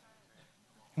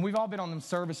 And we've all been on them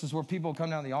services where people come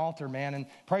down the altar, man, and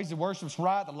praise and worship's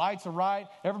right, the lights are right,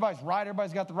 everybody's right,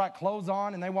 everybody's got the right clothes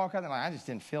on, and they walk out and they're like, I just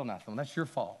didn't feel nothing. Well, that's your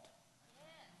fault.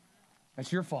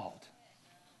 That's your fault.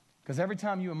 Because every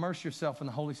time you immerse yourself in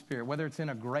the Holy Spirit, whether it's in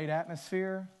a great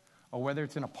atmosphere or whether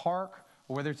it's in a park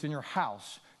or whether it's in your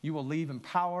house, you will leave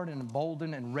empowered and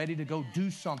emboldened and ready to go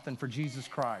do something for Jesus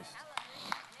Christ.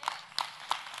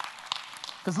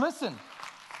 Because listen,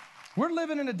 we're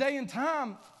living in a day and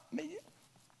time,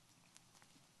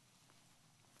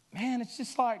 man, it's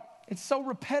just like, it's so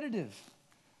repetitive.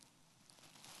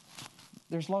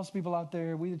 There's lots of people out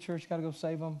there. We, the church, got to go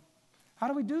save them. How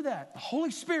do we do that? The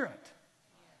Holy Spirit.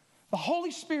 The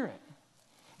Holy Spirit.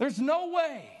 There's no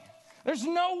way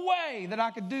that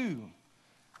I could do,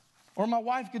 or my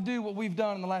wife could do what we've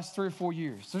done in the last 3 or 4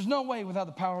 years. There's no way without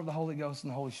the power of the Holy Ghost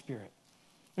and the Holy Spirit.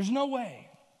 There's no way.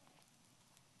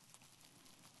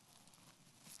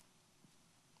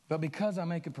 But because I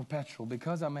make it perpetual,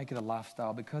 because I make it a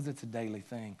lifestyle, because it's a daily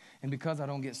thing, and because I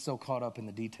don't get so caught up in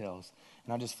the details,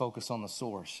 and I just focus on the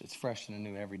source, it's fresh and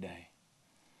anew every day.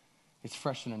 It's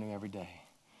fresh and anew every day.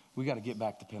 We got to get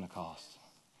back to Pentecost.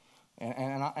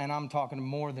 And I'm talking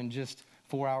more than just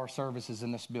 4-hour services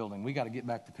in this building. We got to get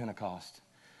back to Pentecost.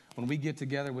 When we get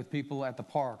together with people at the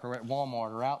park or at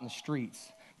Walmart or out in the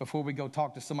streets, before we go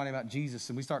talk to somebody about Jesus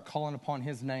and we start calling upon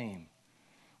his name,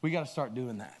 we got to start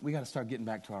doing that. We got to start getting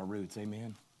back to our roots.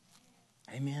 Amen?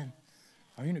 Amen?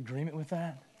 Are you in agreement with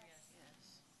that?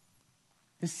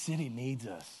 This city needs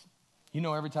us. You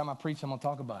know, every time I preach, I'm going to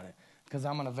talk about it. Because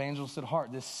I'm an evangelist at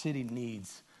heart. This city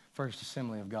needs First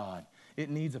Assembly of God. It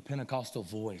needs a Pentecostal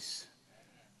voice.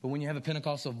 But when you have a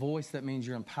Pentecostal voice, that means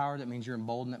you're empowered, that means you're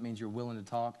emboldened, that means you're willing to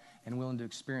talk and willing to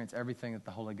experience everything that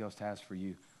the Holy Ghost has for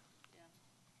you.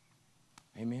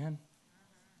 Yeah. Amen?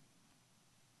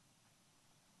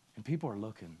 And people are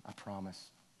looking, I promise.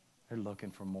 They're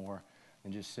looking for more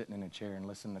than just sitting in a chair and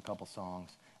listening to a couple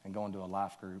songs and going to a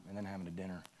life group and then having a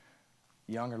dinner.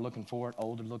 Young are looking for it,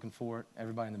 old are looking for it,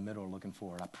 everybody in the middle are looking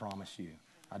for it. I promise you.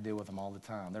 I deal with them all the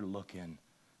time. They're looking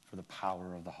for the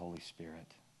power of the Holy Spirit.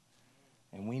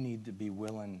 And we need to be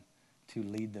willing to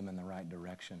lead them in the right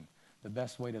direction. The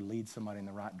best way to lead somebody in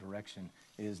the right direction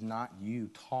is not you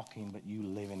talking, but you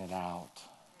living it out.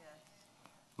 Yes.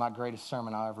 My greatest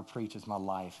sermon I ever preach is my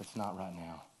life. It's not right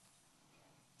now.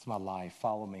 It's my life.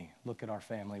 Follow me. Look at our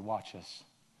family. Watch us.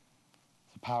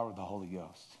 It's the power of the Holy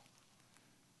Ghost.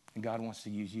 And God wants to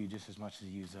use you just as much as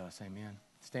he uses us. Amen.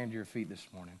 Stand to your feet this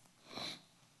morning.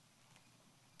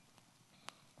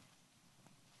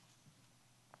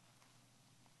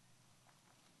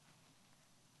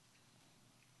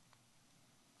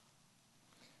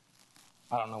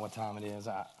 I don't know what time it is,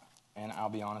 and I'll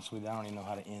be honest with you, I don't even know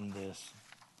how to end this.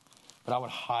 But I would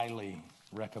highly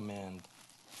recommend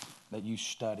that you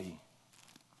study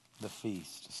the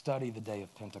feast. Study the day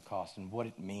of Pentecost and what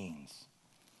it means.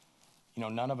 You know,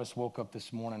 none of us woke up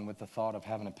this morning with the thought of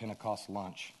having a Pentecost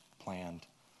lunch planned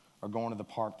or going to the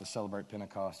park to celebrate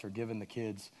Pentecost or giving the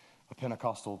kids a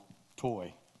Pentecostal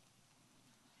toy,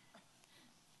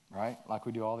 right? Like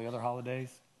we do all the other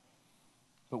holidays.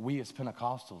 But we as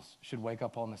Pentecostals should wake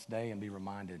up on this day and be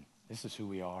reminded, this is who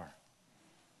we are.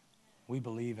 We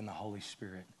believe in the Holy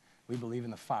Spirit. We believe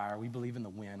in the fire. We believe in the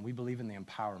wind. We believe in the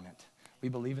empowerment. We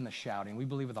believe in the shouting. We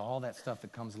believe in all that stuff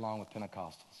that comes along with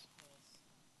Pentecostals.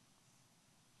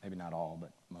 Maybe not all,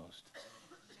 but most.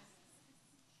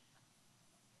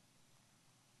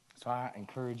 So I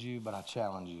encourage you, but I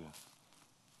challenge you.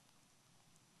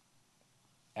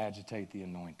 Agitate the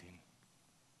anointing.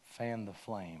 Fan the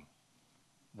flame,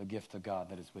 the gift of God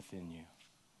that is within you.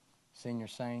 Senior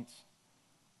saints,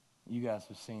 you guys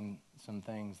have seen some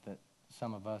things that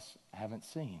some of us haven't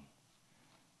seen.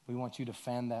 We want you to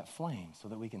fan that flame so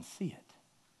that we can see it.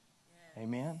 Yeah.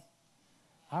 Amen?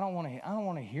 I don't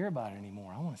want to hear about it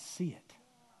anymore. I want to see it.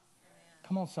 Yeah.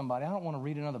 Come on, somebody. I don't want to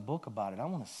read another book about it. I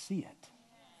want to see it. Yeah.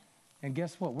 And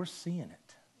guess what? We're seeing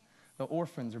it. The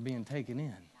orphans are being taken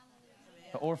in.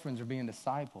 The orphans are being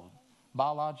discipled.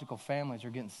 Biological families are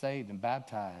getting saved and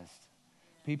baptized.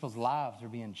 People's lives are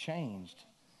being changed.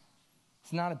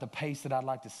 It's not at the pace that I'd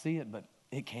like to see it, but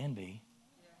it can be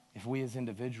if we as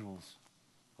individuals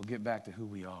will get back to who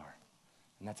we are.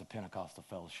 And that's a Pentecostal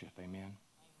fellowship. Amen.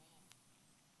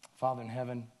 Father in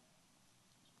heaven,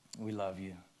 we love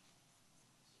you.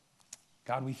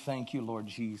 God, we thank you, Lord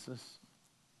Jesus.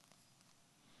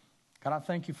 God, I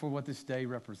thank you for what this day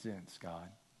represents, God.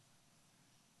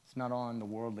 It's not on the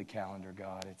worldly calendar,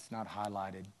 God. It's not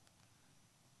highlighted.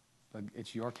 But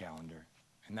it's your calendar.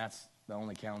 And that's the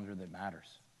only calendar that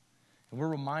matters. And we're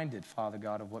reminded, Father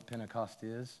God, of what Pentecost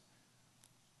is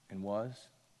and was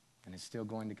and is still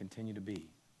going to continue to be.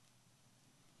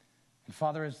 And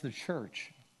Father, as the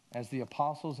church, as the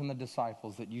apostles and the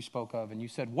disciples that you spoke of, and you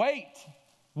said, wait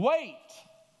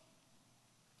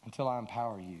until I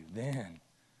empower you. Then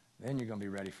you're going to be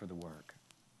ready for the work.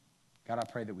 God, I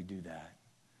pray that we do that.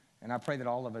 And I pray that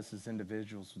all of us as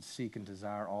individuals would seek and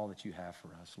desire all that you have for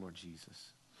us, Lord Jesus.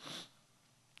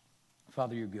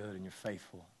 Father, you're good and you're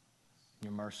faithful. And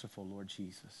you're merciful, Lord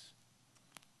Jesus.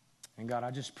 And God,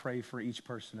 I just pray for each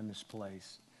person in this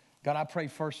place. God, I pray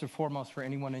first and foremost for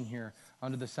anyone in here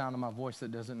under the sound of my voice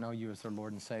that doesn't know you as their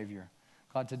Lord and Savior.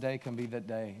 God, today can be that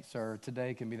day, sir.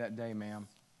 Today can be that day, ma'am.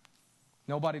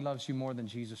 Nobody loves you more than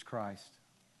Jesus Christ.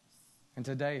 And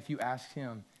today, if you ask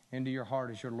him into your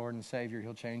heart as your Lord and Savior,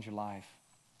 he'll change your life.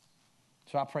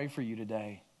 So I pray for you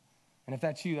today. And if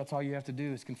that's you, that's all you have to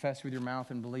do is confess with your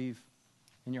mouth and believe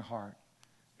in your heart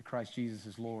that Christ Jesus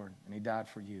is Lord and he died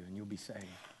for you and you'll be saved.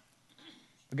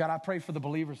 But God, I pray for the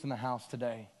believers in the house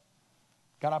today.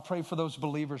 God, I pray for those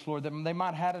believers, Lord, that they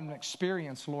might have had an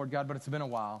experience, Lord God, but it's been a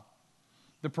while.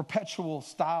 The perpetual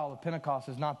style of Pentecost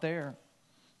is not there.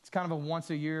 It's kind of a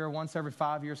once a year, once every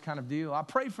 5 years kind of deal. I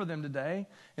pray for them today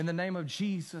in the name of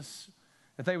Jesus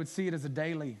that they would see it as a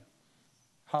daily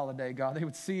holiday, God. They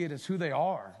would see it as who they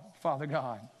are, Father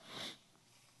God.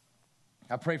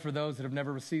 I pray for those that have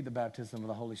never received the baptism of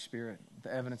the Holy Spirit,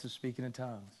 the evidence of speaking in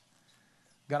tongues.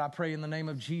 God, I pray in the name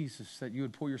of Jesus that you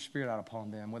would pour your Spirit out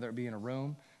upon them, whether it be in a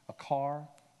room, a car,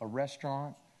 a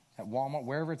restaurant, at Walmart,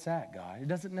 wherever it's at, God. It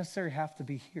doesn't necessarily have to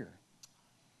be here.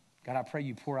 God, I pray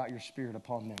you pour out your Spirit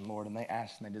upon them, Lord, and they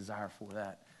ask and they desire for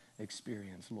that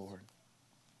experience, Lord.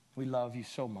 We love you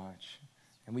so much,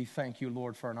 and we thank you,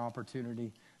 Lord, for an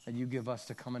opportunity that you give us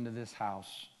to come into this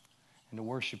house and to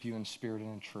worship you in spirit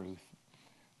and in truth.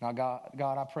 Now, God,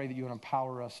 I pray that you would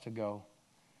empower us to go.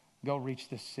 Go reach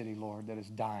this city, Lord, that is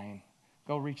dying.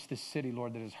 Go reach this city,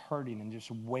 Lord, that is hurting and just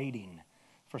waiting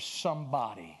for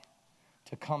somebody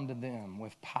to come to them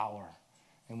with power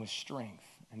and with strength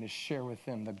and to share with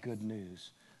them the good news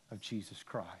of Jesus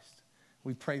Christ.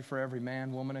 We pray for every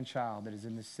man, woman, and child that is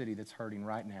in this city that's hurting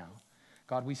right now.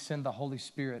 God, we send the Holy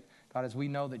Spirit, God, as we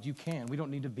know that you can. We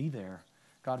don't need to be there.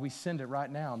 God, we send it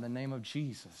right now in the name of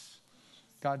Jesus.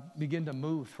 God, begin to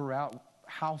move throughout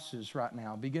houses right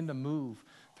now. Begin to move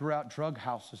throughout drug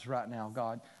houses right now,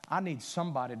 God. I need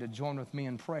somebody to join with me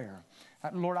in prayer.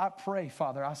 Lord, I pray,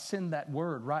 Father, I send that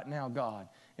word right now, God,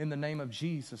 in the name of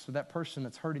Jesus for that person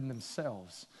that's hurting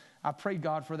themselves. I pray,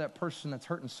 God, for that person that's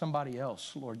hurting somebody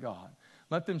else, Lord God.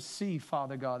 Let them see,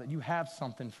 Father God, that you have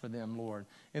something for them, Lord,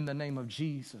 in the name of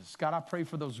Jesus. God, I pray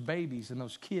for those babies and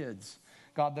those kids,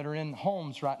 God, that are in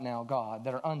homes right now, God,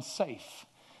 that are unsafe.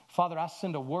 Father, I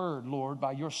send a word, Lord,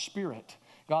 by your Spirit,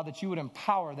 God, that you would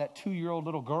empower that 2-year-old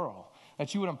little girl,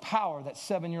 that you would empower that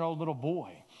 7-year-old little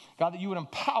boy. God, that you would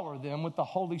empower them with the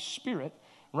Holy Spirit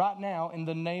right now in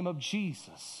the name of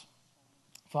Jesus.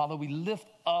 Father, we lift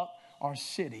up our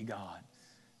city, God.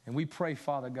 And we pray,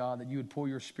 Father God, that you would pour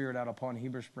your Spirit out upon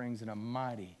Heber Springs in a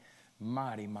mighty,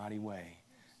 mighty, mighty way.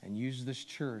 And use this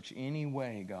church any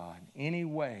way, God, any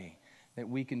way that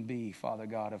we can be, Father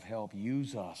God, of help.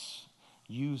 Use us.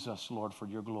 Use us, Lord, for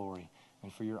your glory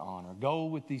and for your honor. Go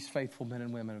with these faithful men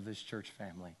and women of this church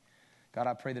family. God,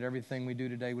 I pray that everything we do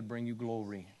today would bring you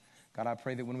glory. God, I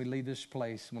pray that when we leave this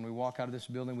place, when we walk out of this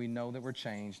building, we know that we're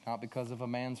changed, not because of a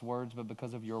man's words, but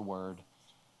because of your word.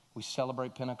 We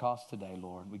celebrate Pentecost today,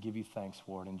 Lord. We give you thanks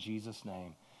for it. In Jesus'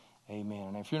 name,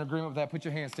 amen. And if you're in agreement with that, put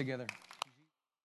your hands together.